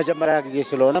ለመጀመሪያ ጊዜ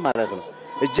ስለሆነ ማለት ነው።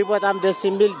 እጅግ በጣም ደስ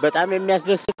የሚል በጣም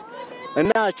የሚያስደስት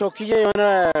እና ቾክዬ የሆነ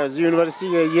ዩኒቨርሲቲ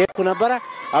የሄድኩ ነበር።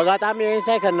 አጋጣሚ ይሄን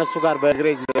ሳይ ከነሱ ጋር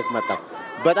በግሬዝ ድረስ መጣ።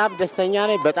 በጣም ደስተኛ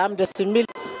ነኝ። በጣም ደስ የሚል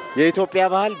የኢትዮጵያ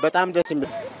ባህል በጣም ደስ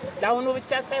የሚል ለአሁኑ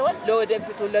ብቻ ሳይሆን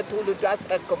ለወደፊቱ ለትውልዱ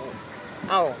አስረክቡ።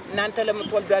 አዎ እናንተ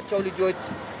ለምትወልዷቸው ልጆች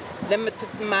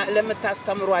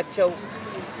ለምታስተምሯቸው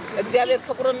እግዚአብሔር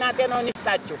ፍቅሩና ጤናውን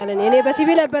ይስጣችሁ። እኔ በቲቪ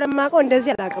ነበር ማቆ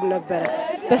እንደዚህ አላቅም ነበር።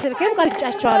 በስልክም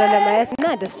ቀርጫቸዋለሁ ለማየትና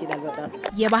ደስ ይላል በጣም።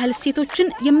 የባህል እሴቶችን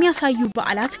የሚያሳዩ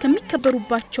በዓላት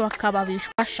ከሚከበሩባቸው አካባቢዎች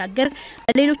ባሻገር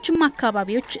በሌሎችም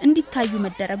አካባቢዎች እንዲታዩ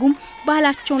መደረጉም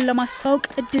ባህላቸውን ለማስተዋወቅ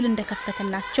እድል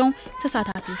እንደከፈተላቸው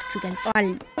ተሳታፊዎቹ ገልጸዋል።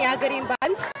 የሀገሬን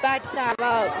ባህል በአዲስ አበባ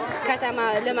ከተማ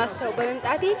ለማስተዋወቅ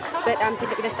በመምጣቴ በጣም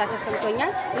ትልቅ ደስታ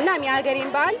ተሰምቶኛል። እናም የሀገሬን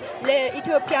ባህል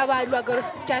ለኢትዮጵያ ባሉ ሀገሮች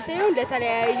ብቻ ሳይሆን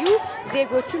ለተለያዩ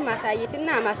ዜጎችን ማሳየትና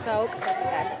ማስተዋወቅ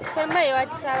ፈልጋለሁ። ተማ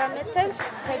የአዲስ አበባ መተን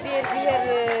ከብሔር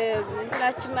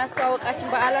ሁላችን ማስተዋወቃችን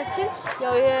በዓላችን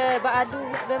ያው የበዓሉ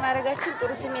ውጥ በማድረጋችን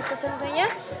ጥሩ ስሜት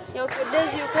ተሰምቶኛል። ያው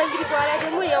ለዚሁ ከእንግዲህ በኋላ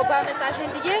ደግሞ ያው በአመት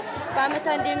አሸንድዬ በአመት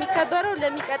አንድ የሚከበረው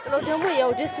ለሚቀጥለው ደግሞ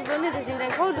ያው ደስ ብሎን እንደዚህ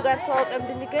ብለን ከሁሉ ጋር ተዋውቀን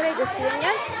ብንገናኝ ደስ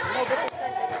ይለኛል። ያው በተስፋ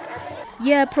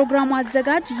የፕሮግራሙ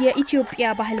አዘጋጅ የኢትዮጵያ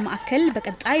ባህል ማዕከል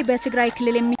በቀጣይ በትግራይ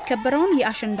ክልል የሚከበረውን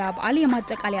የአሸንዳ በዓል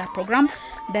የማጠቃለያ ፕሮግራም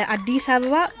በአዲስ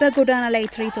አበባ በጎዳና ላይ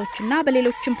ትርኢቶችና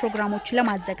በሌሎችም ፕሮግራሞች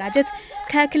ለማዘጋጀት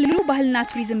ከክልሉ ባህልና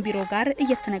ቱሪዝም ቢሮ ጋር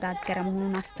እየተነጋገረ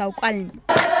መሆኑን አስታውቋል።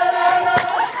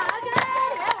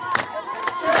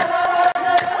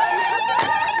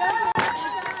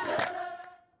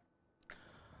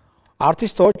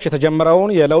 አርቲስቶች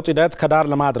የተጀመረውን የለውጥ ሂደት ከዳር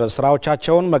ለማድረስ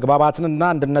ስራዎቻቸውን መግባባትንና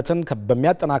አንድነትን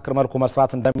በሚያጠናክር መልኩ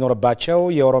መስራት እንደሚኖርባቸው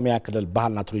የኦሮሚያ ክልል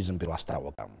ባህልና ቱሪዝም ቢሮ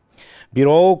አስታወቀ።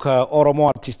 ቢሮው ከኦሮሞ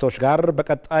አርቲስቶች ጋር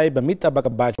በቀጣይ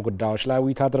በሚጠበቅባቸው ጉዳዮች ላይ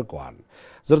ውይይት አድርገዋል።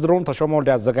 ዝርዝሩን ተሾመ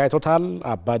ወልዴ አዘጋጅቶታል።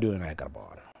 አባዲው ነው ያቀርበዋል።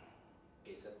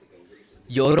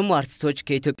 የኦሮሞ አርቲስቶች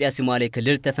ከኢትዮጵያ ሶማሌ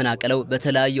ክልል ተፈናቅለው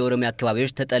በተለያዩ የኦሮሚያ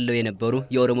አካባቢዎች ተጠልለው የነበሩ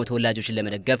የኦሮሞ ተወላጆችን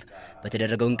ለመደገፍ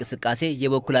በተደረገው እንቅስቃሴ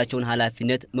የበኩላቸውን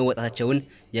ኃላፊነት መወጣታቸውን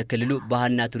የክልሉ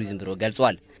ባህልና ቱሪዝም ቢሮ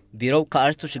ገልጿል። ቢሮው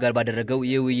ከአርቲስቶች ጋር ባደረገው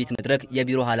የውይይት መድረክ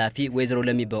የቢሮ ኃላፊ ወይዘሮ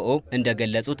ለሚበኦ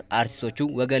እንደገለጹት አርቲስቶቹ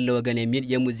ወገን ለወገን የሚል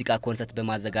የሙዚቃ ኮንሰርት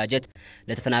በማዘጋጀት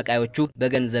ለተፈናቃዮቹ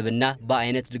በገንዘብና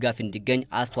በአይነት ድጋፍ እንዲገኝ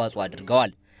አስተዋጽኦ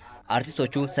አድርገዋል።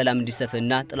 አርቲስቶቹ ሰላም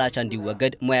እንዲሰፍንና ጥላቻ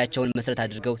እንዲወገድ ሙያቸውን መሰረት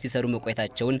አድርገው ሲሰሩ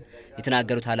መቆየታቸውን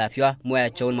የተናገሩት ኃላፊዋ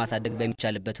ሙያቸውን ማሳደግ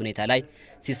በሚቻልበት ሁኔታ ላይ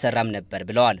ሲሰራም ነበር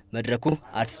ብለዋል። መድረኩ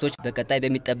አርቲስቶች በቀጣይ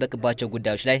በሚጠበቅባቸው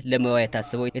ጉዳዮች ላይ ለመወያየት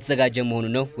ታስበው የተዘጋጀ መሆኑ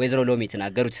ነው ወይዘሮ ሎሚ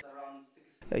የተናገሩት።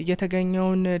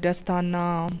 የተገኘውን ደስታና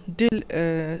ድል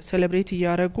ሴሌብሬት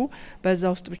እያደረጉ በዛ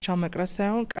ውስጥ ብቻ መቅረት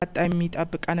ሳይሆን ቀጣይ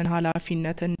የሚጠብቀንን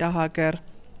ኃላፊነት እንደ ሀገር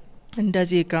እንደ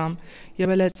ዜጋም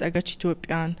የበለጸገች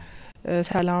ኢትዮጵያን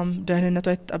ሰላም ደህንነቷ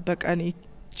የተጠበቀን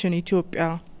ኢትዮጵያ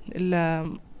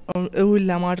እውን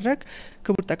ለማድረግ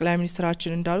ክቡር ጠቅላይ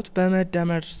ሚኒስትራችን እንዳሉት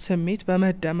በመደመር ስሜት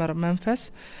በመደመር መንፈስ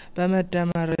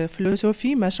በመደመር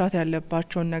ፊሎሶፊ መስራት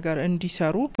ያለባቸውን ነገር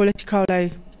እንዲሰሩ ፖለቲካው ላይ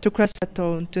ትኩረት ሰጥተው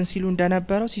እንትን ሲሉ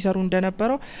እንደነበረው ሲሰሩ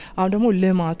እንደነበረው አሁን ደግሞ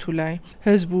ልማቱ ላይ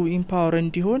ህዝቡ ኢምፓወር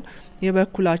እንዲሆን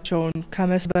የበኩላቸውን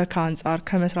ከመስበክ አንጻር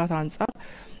ከመስራት አንጻር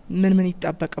ምን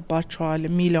ይጠበቅባቸዋል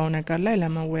የሚለው ነገር ላይ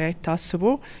ለመወያየት ታስቦ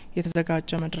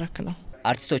የተዘጋጀ መድረክ ነው።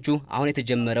 አርቲስቶቹ አሁን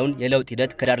የተጀመረውን የለውጥ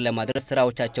ሂደት ከዳር ለማድረስ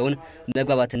ስራዎቻቸውን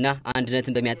መግባባትና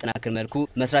አንድነትን በሚያጠናክር መልኩ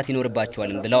መስራት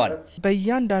ይኖርባቸዋልም ብለዋል።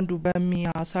 በእያንዳንዱ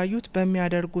በሚያሳዩት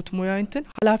በሚያደርጉት ሙያዊ እንትን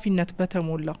ኃላፊነት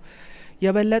በተሞላው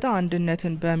የበለጠ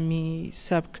አንድነትን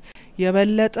በሚሰብክ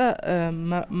የበለጠ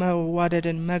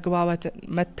መዋደድን መግባባትን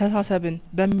መተሳሰብን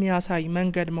በሚያሳይ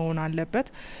መንገድ መሆን አለበት።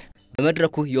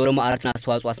 በመድረኩ የኦሮሞ አርትን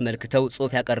አስተዋጽኦ አስመልክተው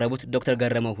ጽሑፍ ያቀረቡት ዶክተር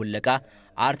ገረመው ሁለቃ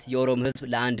አርት የኦሮሞ ህዝብ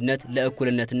ለአንድነት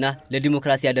ለእኩልነትና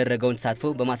ለዲሞክራሲ ያደረገውን ተሳትፎ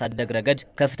በማሳደግ ረገድ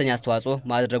ከፍተኛ አስተዋጽኦ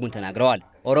ማድረጉን ተናግረዋል።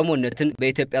 ኦሮሞነትን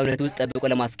በኢትዮጵያዊነት ውስጥ ጠብቆ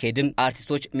ለማስኬድም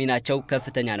አርቲስቶች ሚናቸው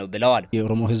ከፍተኛ ነው ብለዋል።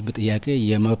 የኦሮሞ ህዝብ ጥያቄ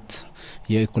የመብት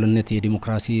የእኩልነት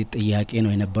የዲሞክራሲ ጥያቄ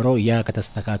ነው የነበረው። ያ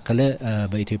ከተስተካከለ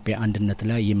በኢትዮጵያ አንድነት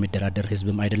ላይ የሚደራደር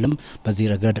ህዝብም አይደለም። በዚህ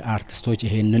ረገድ አርቲስቶች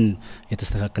ይሄንን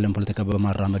የተስተካከለን ፖለቲካ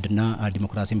በማራመድና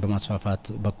ዲሞክራሲን በማስፋፋት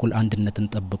በኩል አንድነትን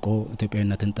ጠብቆ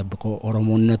ኢትዮጵያዊነትን ጠብቆ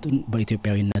ኦሮሞነቱን በኢትዮጵያዊነት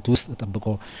ውስጥ ጠብቆ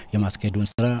የማስኬዱን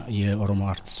ስራ የኦሮሞ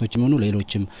አርቲስቶች ሆኑ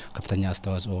ሌሎችም ከፍተኛ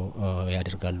አስተዋጽኦ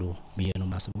ያደርጋሉ ብዬ ነው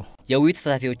ማስበው። የውይይት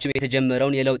ተሳታፊዎችም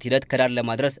የተጀመረውን የለውጥ ሂደት ከዳር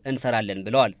ለማድረስ እንሰራለን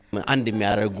ብለዋል። አንድ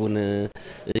የሚያደርጉን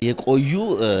የቆዩ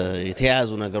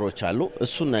የተያያዙ ነገሮች አሉ።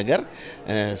 እሱን ነገር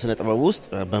ስነ ጥበብ ውስጥ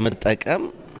በመጠቀም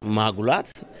ማጉላት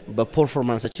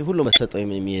በፐርፎርማንሳችን ሁሉ መሰጠው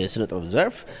የስነ ጥበብ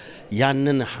ዘርፍ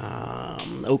ያንን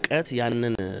እውቀት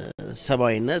ያንን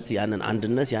ሰባዊነት ያንን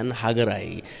አንድነት ያንን ሀገራዊ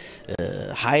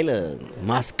ኃይል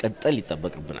ማስቀጠል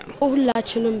ይጠበቅብናል።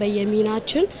 ሁላችንም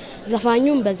በየሚናችን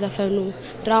ዘፋኙም በዘፈኑ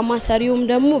ድራማ ሰሪውም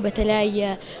ደግሞ በተለያየ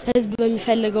ህዝብ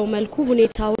በሚፈልገው መልኩ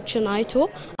ሁኔታዎችን አይቶ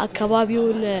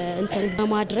አካባቢውን እንትን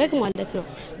በማድረግ ማለት ነው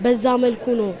በዛ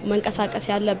መልኩ ነው መንቀሳቀስ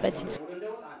ያለበት።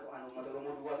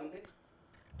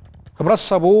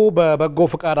 ህብረተሰቡ በበጎ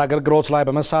ፍቃድ አገልግሎት ላይ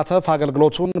በመሳተፍ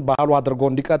አገልግሎቱን ባህሉ አድርጎ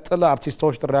እንዲቀጥል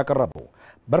አርቲስቶች ጥሪ ያቀረቡ።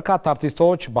 በርካታ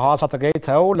አርቲስቶች በሐዋሳ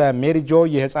ተገኝተው ለሜሪ ጆይ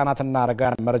የህፃናትና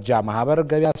አረጋውያን መርጃ ማህበር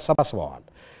ገቢ አሰባስበዋል።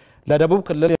 ለደቡብ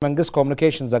ክልል የመንግስት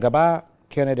ኮሚኒኬሽን ዘገባ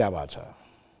ኬኔዲ አባተ።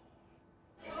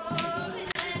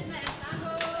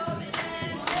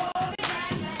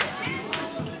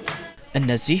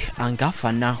 እነዚህ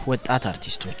አንጋፋና ወጣት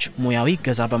አርቲስቶች ሙያዊ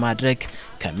ገዛ በማድረግ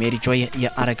ከሜሪ ጆይ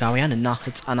የአረጋውያንና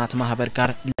ህፃናት ማህበር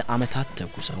ጋር ለአመታት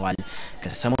ተጉዘዋል።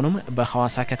 ከሰሞኑም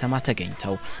በሐዋሳ ከተማ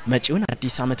ተገኝተው መጪውን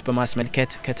አዲስ አመት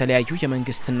በማስመልከት ከተለያዩ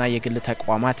የመንግስትና የግል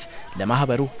ተቋማት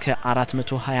ለማህበሩ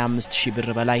ከ425,000 ብር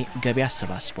በላይ ገቢ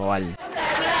አሰባስበዋል።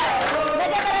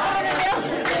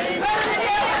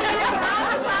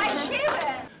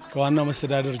 ከዋናው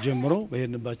መስተዳደር ጀምሮ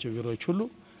በሄድንባቸው ቢሮዎች ሁሉ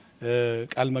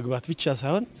ቃል መግባት ብቻ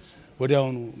ሳይሆን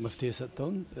ወዲያውኑ መፍትሄ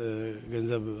ሰጥተውን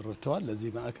ገንዘብ ረድተዋል ለዚህ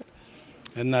ማዕከል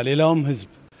እና ሌላውም ህዝብ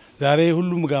ዛሬ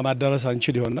ሁሉም ጋር ማዳረስ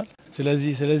አንችል ይሆናል።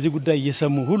 ስለዚህ ጉዳይ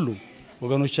እየሰሙ ሁሉ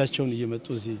ወገኖቻቸውን እየመጡ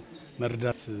እዚህ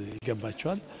መርዳት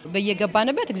ይገባቸዋል።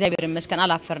 በየገባንበት እግዚአብሔር ይመስገን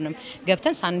አላፈርንም።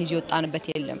 ገብተን ሳንይዝ ይወጣንበት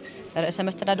የለም። ርዕሰ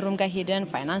መስተዳድሩም ጋር ሄደን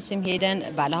ፋይናንስም ሄደን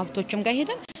ባለሀብቶችም ጋር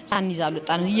ሄደን ሳንይዝ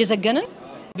አልወጣን እየዘገንን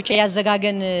ብቻ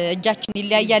ያዘጋገን እጃችን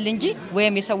ይለያያል እንጂ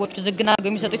ወይም የሰዎቹ ዝግና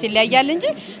የሚሰጡት ይለያያል እንጂ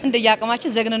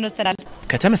እንደያቀማችን ዘግነንተናል።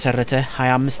 ከተመሰረተ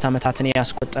 25 ዓመታትን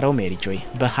ያስቆጠረው ሜሪ ጆይ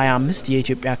በ25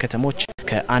 የኢትዮጵያ ከተሞች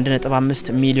ከ1.5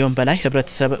 ሚሊዮን በላይ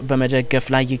ህብረተሰብ በመደገፍ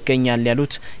ላይ ይገኛል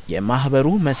ያሉት የማህበሩ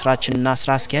መስራችና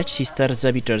ስራ አስኪያጅ ሲስተር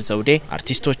ዘቢደር ዘውዴ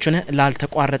አርቲስቶቹን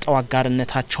ላልተቋረጠው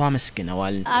አጋርነታቸው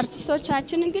አመስግነዋል።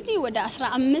 አርቲስቶቻችን እንግዲህ ወደ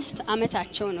 15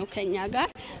 ዓመታቸው ነው ከኛ ጋር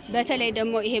በተለይ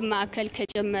ደግሞ ይሄ ማዕከል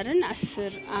ከጀመርን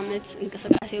 10 አመት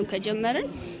እንቅስቃሴውን ከጀመርን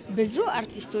ብዙ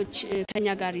አርቲስቶች ከኛ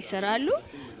ጋር ይሰራሉ።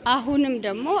 አሁንም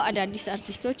ደግሞ አዳዲስ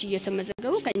አርቲስቶች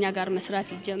እየተመዘገቡ ከኛ ጋር መስራት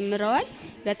ይጀምራሉ።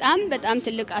 በጣም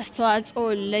ትልቅ አስተዋጽኦ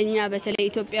ለኛ በተለይ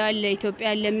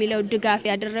ለኢትዮጵያ ለሚለው ድጋፍ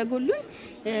ያደረጉልን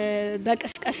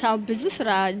በቅስቀሳው ብዙ ስራ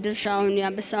ድርሻውን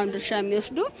ያበሳውን ድርሻ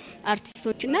የሚወስዱ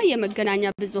አርቲስቶችና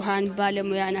የመገናኛ ብዙሃን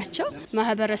ባለሙያ ናቸው።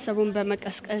 ማህበረሰቡን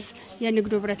በመቀስቀስ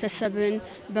የንግዱ ህብረተሰብን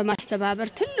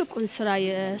በማስተባበር ትልቁን ስራ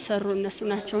የሰሩ እነሱ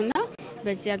ናቸውና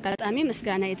በዚህ አጋጣሚ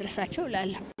ምስጋና ይድረሳቸው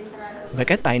እላለሁ።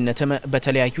 በቀጣይነትም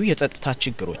በተለያዩ የጸጥታ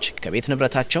ችግሮች ከቤት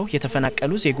ንብረታቸው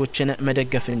የተፈናቀሉ ዜጎችን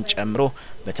መደገፍን ጨምሮ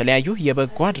በተለያዩ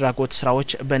የበጎ አድራጎት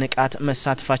ስራዎች በንቃት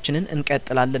መሳተፋችንን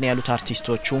እንቀጥላለን ያሉት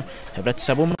አርቲስቶቹ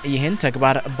ህብረተሰቡም ይህን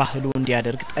ተግባር ባህሉ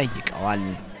እንዲያደርግ ጠይቀዋል።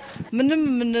 ምንም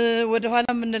ወደ ኋላ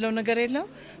የምንለው ነገር የለም።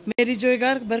 ሜሪ ጆይ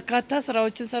ጋር በርካታ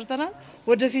ስራዎችን ሰርተናል።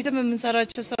 ወደፊትም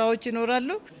የምንሰራቸው ስራዎች ይኖራሉ።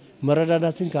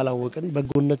 መረዳዳትን ካላወቅን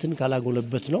በጎነትን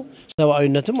ካላጎለበት ነው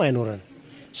ሰብአዊነትም አይኖረን።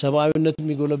 ሰብአዊነት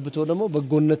የሚጎለብተው ደግሞ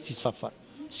በጎነት ሲስፋፋ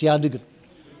ሲያድግ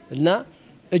እና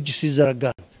እጅ ሲዘረጋ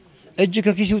ነው። እጅ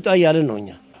ከኪስ ይውጣ ያለን ነው።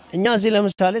 እኛ እዚህ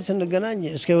ለምሳሌ ስንገናኝ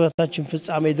እስከ ህይወታችን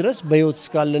ፍጻሜ ድረስ በህይወት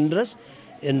እስካለን ድረስ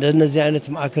እንደነዚህ አይነት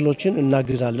ማዕከሎችን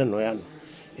እናግዛለን ነው ያለው።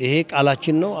 ይሄ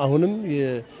ቃላችን ነው። አሁንም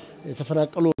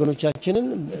የተፈናቀሉ ወገኖቻችንን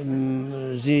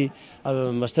እዚህ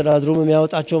መስተዳድሩ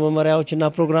የሚያወጣቸው መመሪያዎችና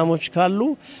ፕሮግራሞች ካሉ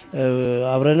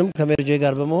አብረንም ከሜሪ ጆይ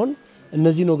ጋር በመሆን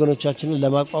እነዚህ ወገኖቻችንን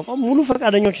ለማቋቋም ሙሉ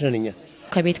ፈቃደኞች ነን።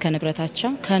 ከቤት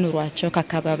ከንብረታቸው ከኑሯቸው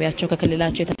ከአካባቢያቸው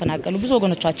ከክልላቸው የተፈናቀሉ ብዙ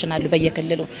ወገኖቻችን አሉ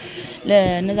በየክልሉ።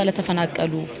 ለነዛ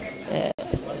ለተፈናቀሉ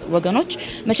ወገኖች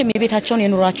መቼም የቤታቸውን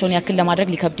የኑሯቸውን ያክል ለማድረግ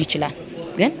ሊከብድ ይችላል።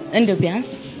 ግን እንደው ቢያንስ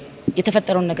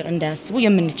የተፈጠረውን ነገር እንዳያስቡ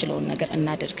የምንችለውን ነገር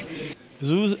እናድርግ።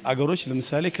 ብዙ አገሮች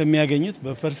ለምሳሌ ከሚያገኙት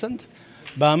በፐርሰንት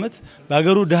በአመት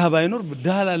በአገሩ ድሃ ባይኖር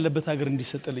ድሃ ላለበት ሀገር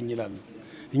እንዲሰጥልኝ ይላሉ።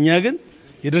 እኛ ግን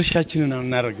የድርሻችንን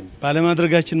አናደርግም።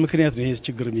 ባለማድረጋችን ምክንያት ነው ይሄ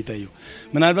ችግር የሚታየው።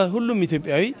 ምናልባት ሁሉም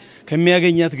ኢትዮጵያዊ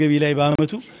ከሚያገኛት ገቢ ላይ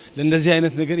በአመቱ ለእንደዚህ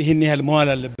አይነት ነገር ይሄን ያህል መዋል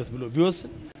አለበት ብሎ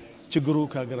ቢወስን ችግሩ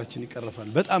ከሀገራችን ይቀርፋል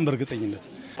በጣም በእርግጠኝነት።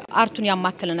 አርቱን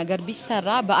ያማከለ ነገር ቢሰራ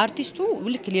በአርቲስቱ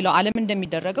ልክ ሌላው ዓለም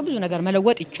እንደሚደረገው ብዙ ነገር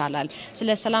መለወጥ ይቻላል።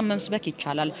 ስለ ሰላም መስበክ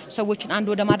ይቻላል። ሰዎችን አንድ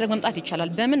ወደ ማድረግ መምጣት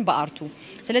ይቻላል። በምን በአርቱ።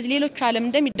 ስለዚህ ሌሎች ዓለም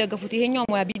እንደሚደገፉት ይሄኛው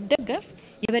ሙያ ቢደገፍ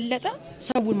የበለጠ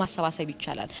ሰውን ማሰባሰብ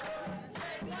ይቻላል።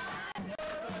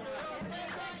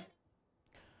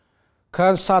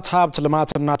 ከእንስሳት ሀብት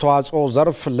ልማትና ተዋጽኦ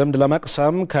ዘርፍ ልምድ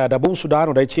ለመቅሰም ከደቡብ ሱዳን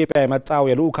ወደ ኢትዮጵያ የመጣው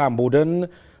የልዑካን ቡድን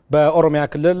በኦሮሚያ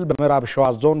ክልል በምዕራብ ሸዋ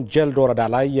ዞን ጀልዶ ወረዳ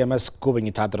ላይ የመስክ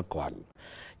ጉብኝት አድርገዋል።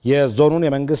 የዞኑን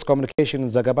የመንግስት ኮሚኒኬሽን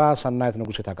ዘገባ ሰናይት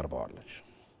ንጉሴ ታቀርበዋለች።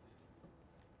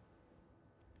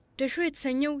 ደሾ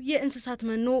የተሰኘው የእንስሳት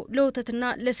መኖ ለወተትና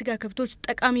ለስጋ ከብቶች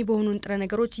ጠቃሚ በሆኑ ንጥረ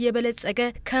ነገሮች የበለጸገ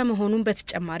ከመሆኑም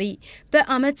በተጨማሪ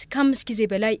በአመት ከ5 ጊዜ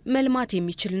በላይ መልማት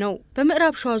የሚችል ነው።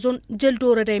 በምዕራብ ሸዋ ዞን ጀልዶ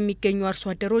ወረዳ የሚገኙ አርሶ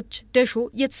አደሮች ደሾ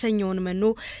የተሰኘውን መኖ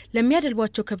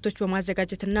ለሚያደልቧቸው ከብቶች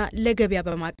በማዘጋጀትና ለገበያ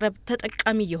በማቅረብ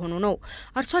ተጠቃሚ የሆኑ ነው።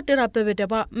 አርሶ አደር አበበ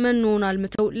ደባ መኖውን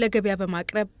አልምተው ለገበያ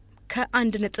በማቅረብ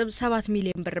ከ1.7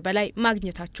 ሚሊዮን ብር በላይ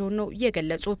ማግኘታቸውን ነው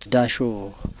የገለጹት። ዳሾ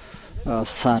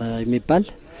ሳር የሚባል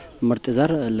ምርጥ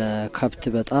ዘር ለከብት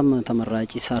በጣም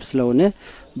ተመራጭ ሳር ስለሆነ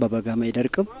በበጋም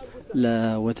አይደርቅም፣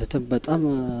 ለወተትም በጣም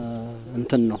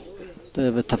እንትን ነው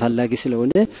ተፈላጊ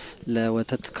ስለሆነ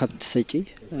ለወተት ከብት ሰጪ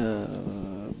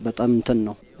በጣም እንትን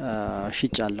ነው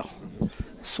ሽጫለሁ።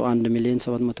 እሱ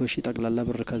 1,700,000 ጠቅላላ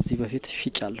ብር ከዚህ በፊት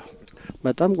ሽጫለሁ።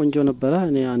 በጣም ቆንጆ ነበረ።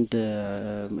 እኔ አንድ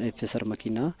ኤፍኤስአር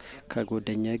መኪና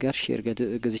ከጓደኛ ጋር ሼር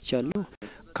ገዝቻለሁ።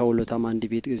 ከወሎታም አንድ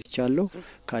ቤት ገዝቻለሁ።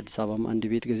 ከአዲስ አበባም አንድ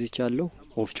ቤት ገዝቻለሁ።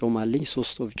 ወፍጮም አለኝ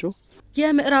 3 ወፍጮ።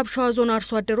 የምዕራብ ሸዋ ዞን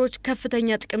አርሶ አደሮች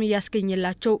ከፍተኛ ጥቅም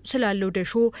ያስገኝላቸው ስላለው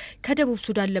ደሾ ከደቡብ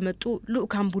ሱዳን ለመጡ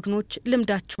ልኡካን ቡድኖች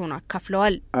ልምዳቸውን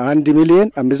አካፍለዋል።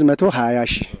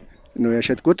 1,520,000 ነው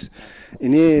የሸጥኩት።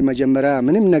 እኔ መጀመሪያ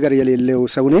ምንም ነገር የሌለው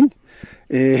ሰው ነኝ።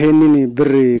 ይሄንን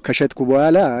ብር ከሸጥኩ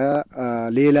በኋላ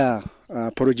ሌላ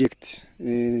ፕሮጀክት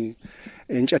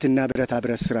እንጨትና ብረታ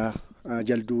ብረት ስራ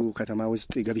ጀልዱ ከተማ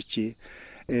ውስጥ ገብቼ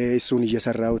እሱን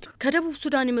እየሰራሁት። ከደቡብ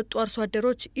ሱዳን የመጡ አርሶ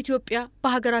አደሮች ኢትዮጵያ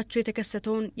በሀገራቸው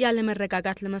የተከሰተውን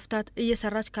ያለመረጋጋት ለመፍታት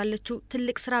እየሰራች ካለችው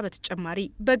ትልቅ ስራ በተጨማሪ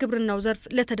በግብርናው ዘርፍ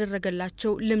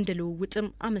ለተደረገላቸው ልምድ ልውውጥም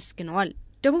አመስግነዋል።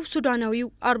 ደቡብ ሱዳናዊው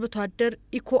አርብቶ አደር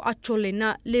ኢኮ አቾሌና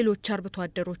ሌሎች አርብቶ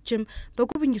አደሮችም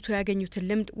በጉብኝቱ ያገኙትን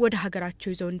ልምድ ወደ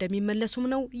ሀገራቸው ይዘው እንደሚመለሱም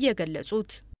ነው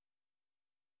የገለጹት።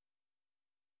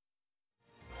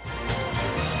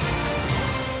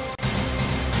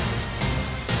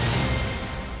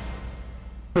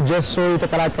 ጀሶ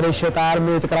የተቀላቀለ ይሸጣል፣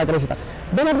 ምን የተቀላቀለ ይሸጣል።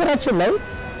 በነገራችን ላይ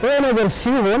ይሄ ነገር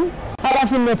ሲሆን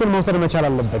ኃላፊነቱን መውሰድ መቻል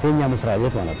አለበት የኛ መስሪያ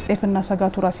ቤት ማለት ነው። ጤፍና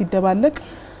ሰጋቱራ ሲደባለቅ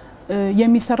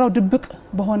የሚሰራው ድብቅ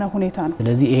በሆነ ሁኔታ ነው።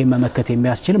 ስለዚህ ይሄ መመከት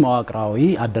የሚያስችል መዋቅራዊ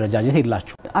አደረጃጀት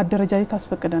የላችሁ። አደረጃጀት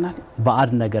አስፈቅደናል።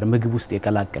 ባዕድ ነገር ምግብ ውስጥ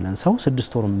የቀላቀለን ሰው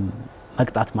 6 ወር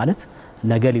መቅጣት ማለት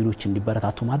ነገ ሌሎች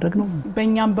እንዲበረታቱ ማድረግ ነው።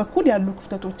 በእኛም በኩል ያሉ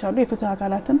ክፍተቶች አሉ። የፍትህ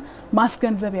አካላትን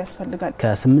ማስገንዘብ ያስፈልጋል።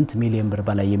 ከ8 ሚሊዮን ብር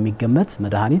በላይ የሚገመት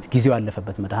መድኃኒት ጊዜው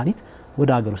ያለፈበት መድኃኒት ወደ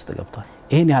ሀገር ውስጥ ገብቷል።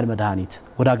 ይሄን ያህል መድኃኒት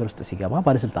ወደ ሀገር ውስጥ ሲገባ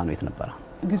ባለስልጣኑ የት ነበር?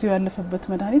 ጊዜው ያለፈበት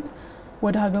መድኃኒት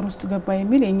ወደ ሀገር ውስጥ ገባ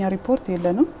የሚል የኛ ሪፖርት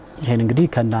የለንም። ይሄን እንግዲህ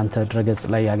ከእናንተ ድረገጽ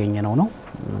ላይ ያገኘነው ነው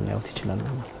ያውት ይችላል።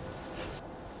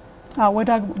 ወደ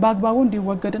በአግባቡ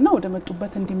እንዲወገድና ወደ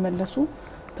መጡበት እንዲመለሱ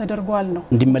ተደርጓል ነው።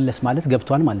 እንዲመለስ ማለት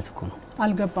ገብቷል ማለት እኮ ነው።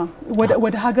 አልገባም።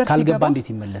 ወደ ሀገር ሲገባ ካልገባ እንዴት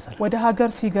ይመለሳል? ወደ ሀገር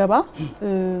ሲገባ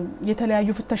የተለያዩ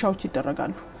ፍተሻዎች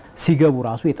ይደረጋሉ። ሲገቡ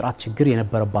ራሱ የጥራት ችግር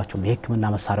የነበረባቸው የሕክምና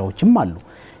መሳሪያዎችም አሉ።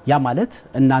 ያ ማለት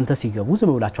እናንተ ሲገቡ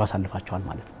ዝም ብላችሁ አሳልፋቸዋል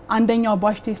ማለት ነው። አንደኛው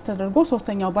ባሽ ቴስት ተደርጎ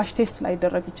ሶስተኛው ባሽ ቴስት ላይ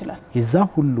ይደረግ ይችላል። የዛ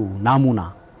ሁሉ ናሙና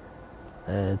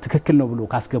ትክክል ነው ብሎ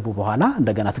ካስገቡ በኋላ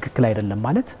እንደገና ትክክል አይደለም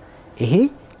ማለት ይሄ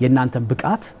የእናንተን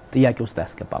ብቃት ጥያቄ ውስጥ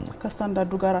ያስገባም ነው።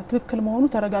 ከስታንዳርዱ ጋር ትክክል መሆኑ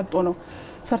ተረጋግጦ ነው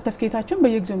ሰርቲፊኬታችን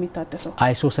በየጊዜው የሚታደሰው።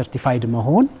 አይሶ ሰርቲፋይድ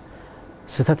መሆን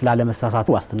ስተት ላለመሳሳት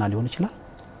ዋስትና ሊሆን ይችላል።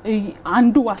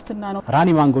 አንዱ ዋስትና ነው። ራኒ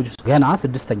ማንጎ ጁስ ገና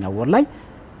 6ኛው ወር ላይ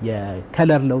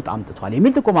የከለር ለውጥ አምጥቷል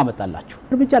የሚል ጥቆማ መጣላችሁ።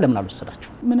 እርምጃ ለምን አልወሰዳችሁ?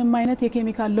 ምንም አይነት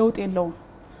የኬሚካል ለውጥ የለውም።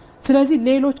 ስለዚህ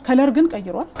ሌሎች ከለር ግን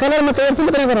ቀይሯል። ከለር መቀየር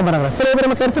ትልቅ ነገር ነው። በነገራችን ፍሌቨር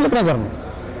መቀየር ትልቅ ነገር ነው።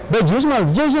 በጁስ ማለት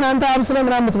ጁስን አንተ አብስለ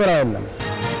ምናምን የምትበላው የለም።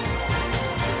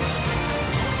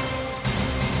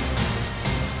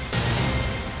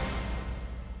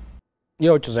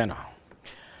 የውጭ ዜና።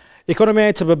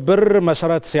 ኢኮኖሚያዊ ትብብር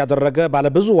መሰረት ያደረገ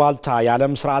ባለብዙ ዋልታ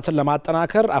የዓለም ስርዓትን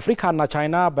ለማጠናከር አፍሪካና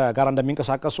ቻይና በጋራ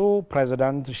እንደሚንቀሳቀሱ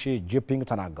ፕሬዚዳንት ሺ ጂንፒንግ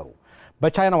ተናገሩ።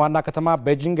 በቻይና ዋና ከተማ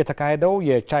ቤጂንግ የተካሄደው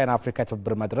የቻይና አፍሪካ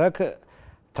ትብብር መድረክ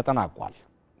ተጠናቋል።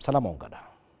 ሰለሞን ገዳ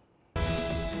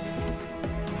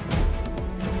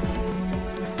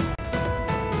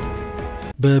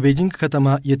በቤጂንግ ከተማ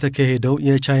የተካሄደው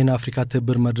የቻይና አፍሪካ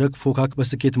ትብብር መድረክ ፎካክ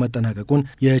በስኬት መጠናቀቁን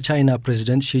የቻይና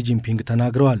ፕሬዚደንት ሺ ጂንፒንግ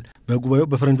ተናግረዋል። በጉባኤው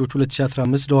በፈረንጆቹ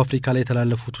 2015 ደቡብ አፍሪካ ላይ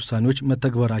የተላለፉት ውሳኔዎች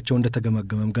መተግበራቸው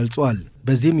እንደተገመገመም ገልጸዋል።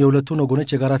 በዚህም የሁለቱን ወገኖች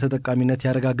የጋራ ተጠቃሚነት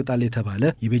ያረጋግጣል የተባለ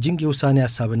የቤጂንግ የውሳኔ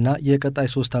ሀሳብና የቀጣይ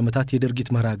 3 ዓመታት የድርጊት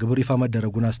መርሃ ግብር ይፋ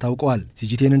መደረጉን አስታውቀዋል።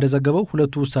 ሲጂቲኤን እንደዘገበው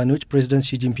ሁለቱ ውሳኔዎች ፕሬዚደንት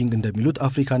ሺ ጂንፒንግ እንደሚሉት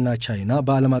አፍሪካና ቻይና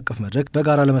በዓለም አቀፍ መድረክ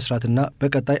በጋራ ለመስራትና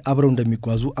በቀጣይ አብረው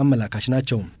እንደሚጓዙ አመላካች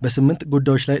ናቸው። በ8 ጉዳዮች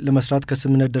ጉዳዮች ላይ ለመስራት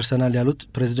ከስምምነት ደርሰናል ያሉት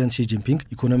ፕሬዚደንት ሺ ጂንፒንግ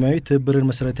ኢኮኖሚያዊ ትብብርን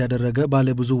መሰረት ያደረገ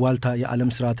ባለ ብዙ ዋልታ የዓለም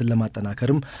ስርዓትን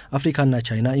ለማጠናከርም አፍሪካና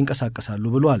ቻይና ይንቀሳቀሳሉ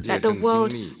ብለዋል።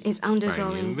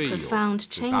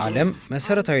 ዓለም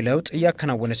መሰረታዊ ለውጥ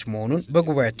እያከናወነች መሆኑን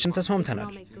በጉባኤያችን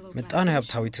ተስማምተናል። ምጣኔ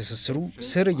ሀብታዊ ትስስሩ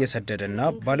ስር እየሰደደና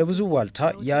ባለብዙ ዋልታ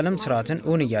የዓለም ስርዓትን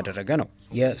እውን እያደረገ ነው።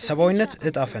 የሰብአዊነት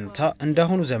እጣ ፈንታ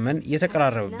እንዳሁኑ ዘመን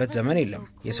የተቀራረበበት ዘመን የለም።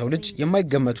 የሰው ልጅ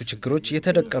የማይገመቱ ችግሮች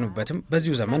የተደቀኑበትም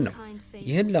በዚሁ ዘመን ነው።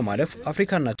 ይህን ለማለፍ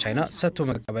አፍሪካና ቻይና ሰጥቶ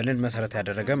መቀበልን መሰረት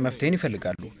ያደረገ መፍትሄን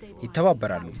ይፈልጋሉ፣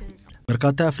 ይተባበራሉ።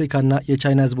 በርካታ የአፍሪካና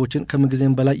የቻይና ህዝቦችን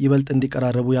ከምንጊዜም በላይ ይበልጥ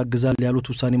እንዲቀራረቡ ያግዛል ያሉት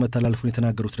ውሳኔ መተላለፉን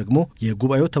የተናገሩት ደግሞ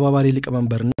የጉባኤው ተባባሪ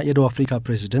ሊቀመንበርና የደቡብ አፍሪካ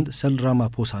ፕሬዚደንት ሰሪል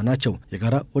ራማፖሳ ናቸው።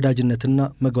 የጋራ ወዳጅነትና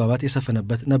መግባባት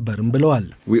የሰፈነበት ነበርም ብለዋል።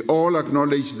 We all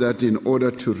acknowledge that in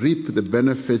order to reap the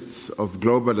benefits of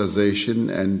globalization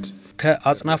and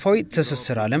ከአጽናፋዊ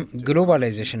ትስስር ዓለም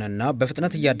ግሎባላይዜሽንና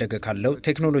በፍጥነት እያደገ ካለው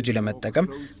ቴክኖሎጂ ለመጠቀም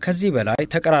ከዚህ በላይ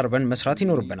ተቀራርበን መስራት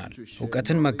ይኖርብናል።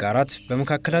 እውቀትን መጋራት፣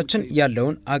 በመካከላችን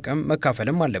ያለውን አቅም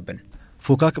መካፈልም አለብን።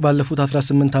 ፎካክ ባለፉት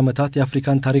 18 ዓመታት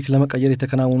የአፍሪካን ታሪክ ለመቀየር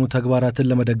የተከናወኑ ተግባራትን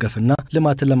ለመደገፍና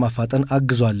ልማትን ለማፋጠን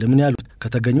አግዟልም ያሉት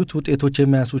ከተገኙት ውጤቶች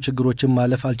የሚያንሱ ችግሮችን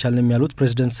ማለፍ አልቻልንም ያሉት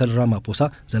ፕሬዚደንት ሰሪል ራማፖሳ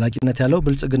ዘላቂነት ያለው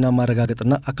ብልጽግና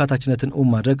ማረጋገጥና አካታችነትን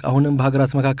ማድረግ አሁንም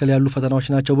በሀገራት መካከል ያሉ ፈተናዎች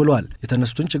ናቸው ብለዋል።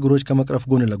 የተነሱትን ችግሮች ከመቅረፍ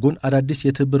ጎን ለጎን አዳዲስ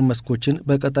የትብብር መስኮችን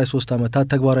በቀጣይ 3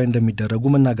 ዓመታት ተግባራዊ እንደሚደረጉ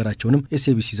መናገራቸውንም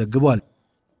ኤስቢሲ ዘግቧል።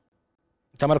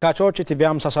 ተመልካቾች ኢቲቪ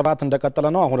 57 እንደቀጠለ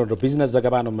ነው። አሁን ወደ ቢዝነስ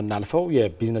ዘገባ ነው የምናልፈው።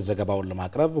 የቢዝነስ ዘገባውን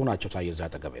ለማቅረብ ሁናቸው ታየዛ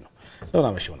አጠገቤ ነው። እንደምን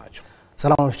አመሽው ናቸው።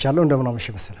 ሰላም አመሽቻለሁ። እንደምን አመሽ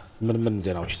መሰለ። ምን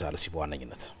ዜናዎች ይዛል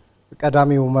ሲበዋነኝነት?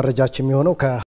 ቀዳሚው መረጃችን የሚሆነው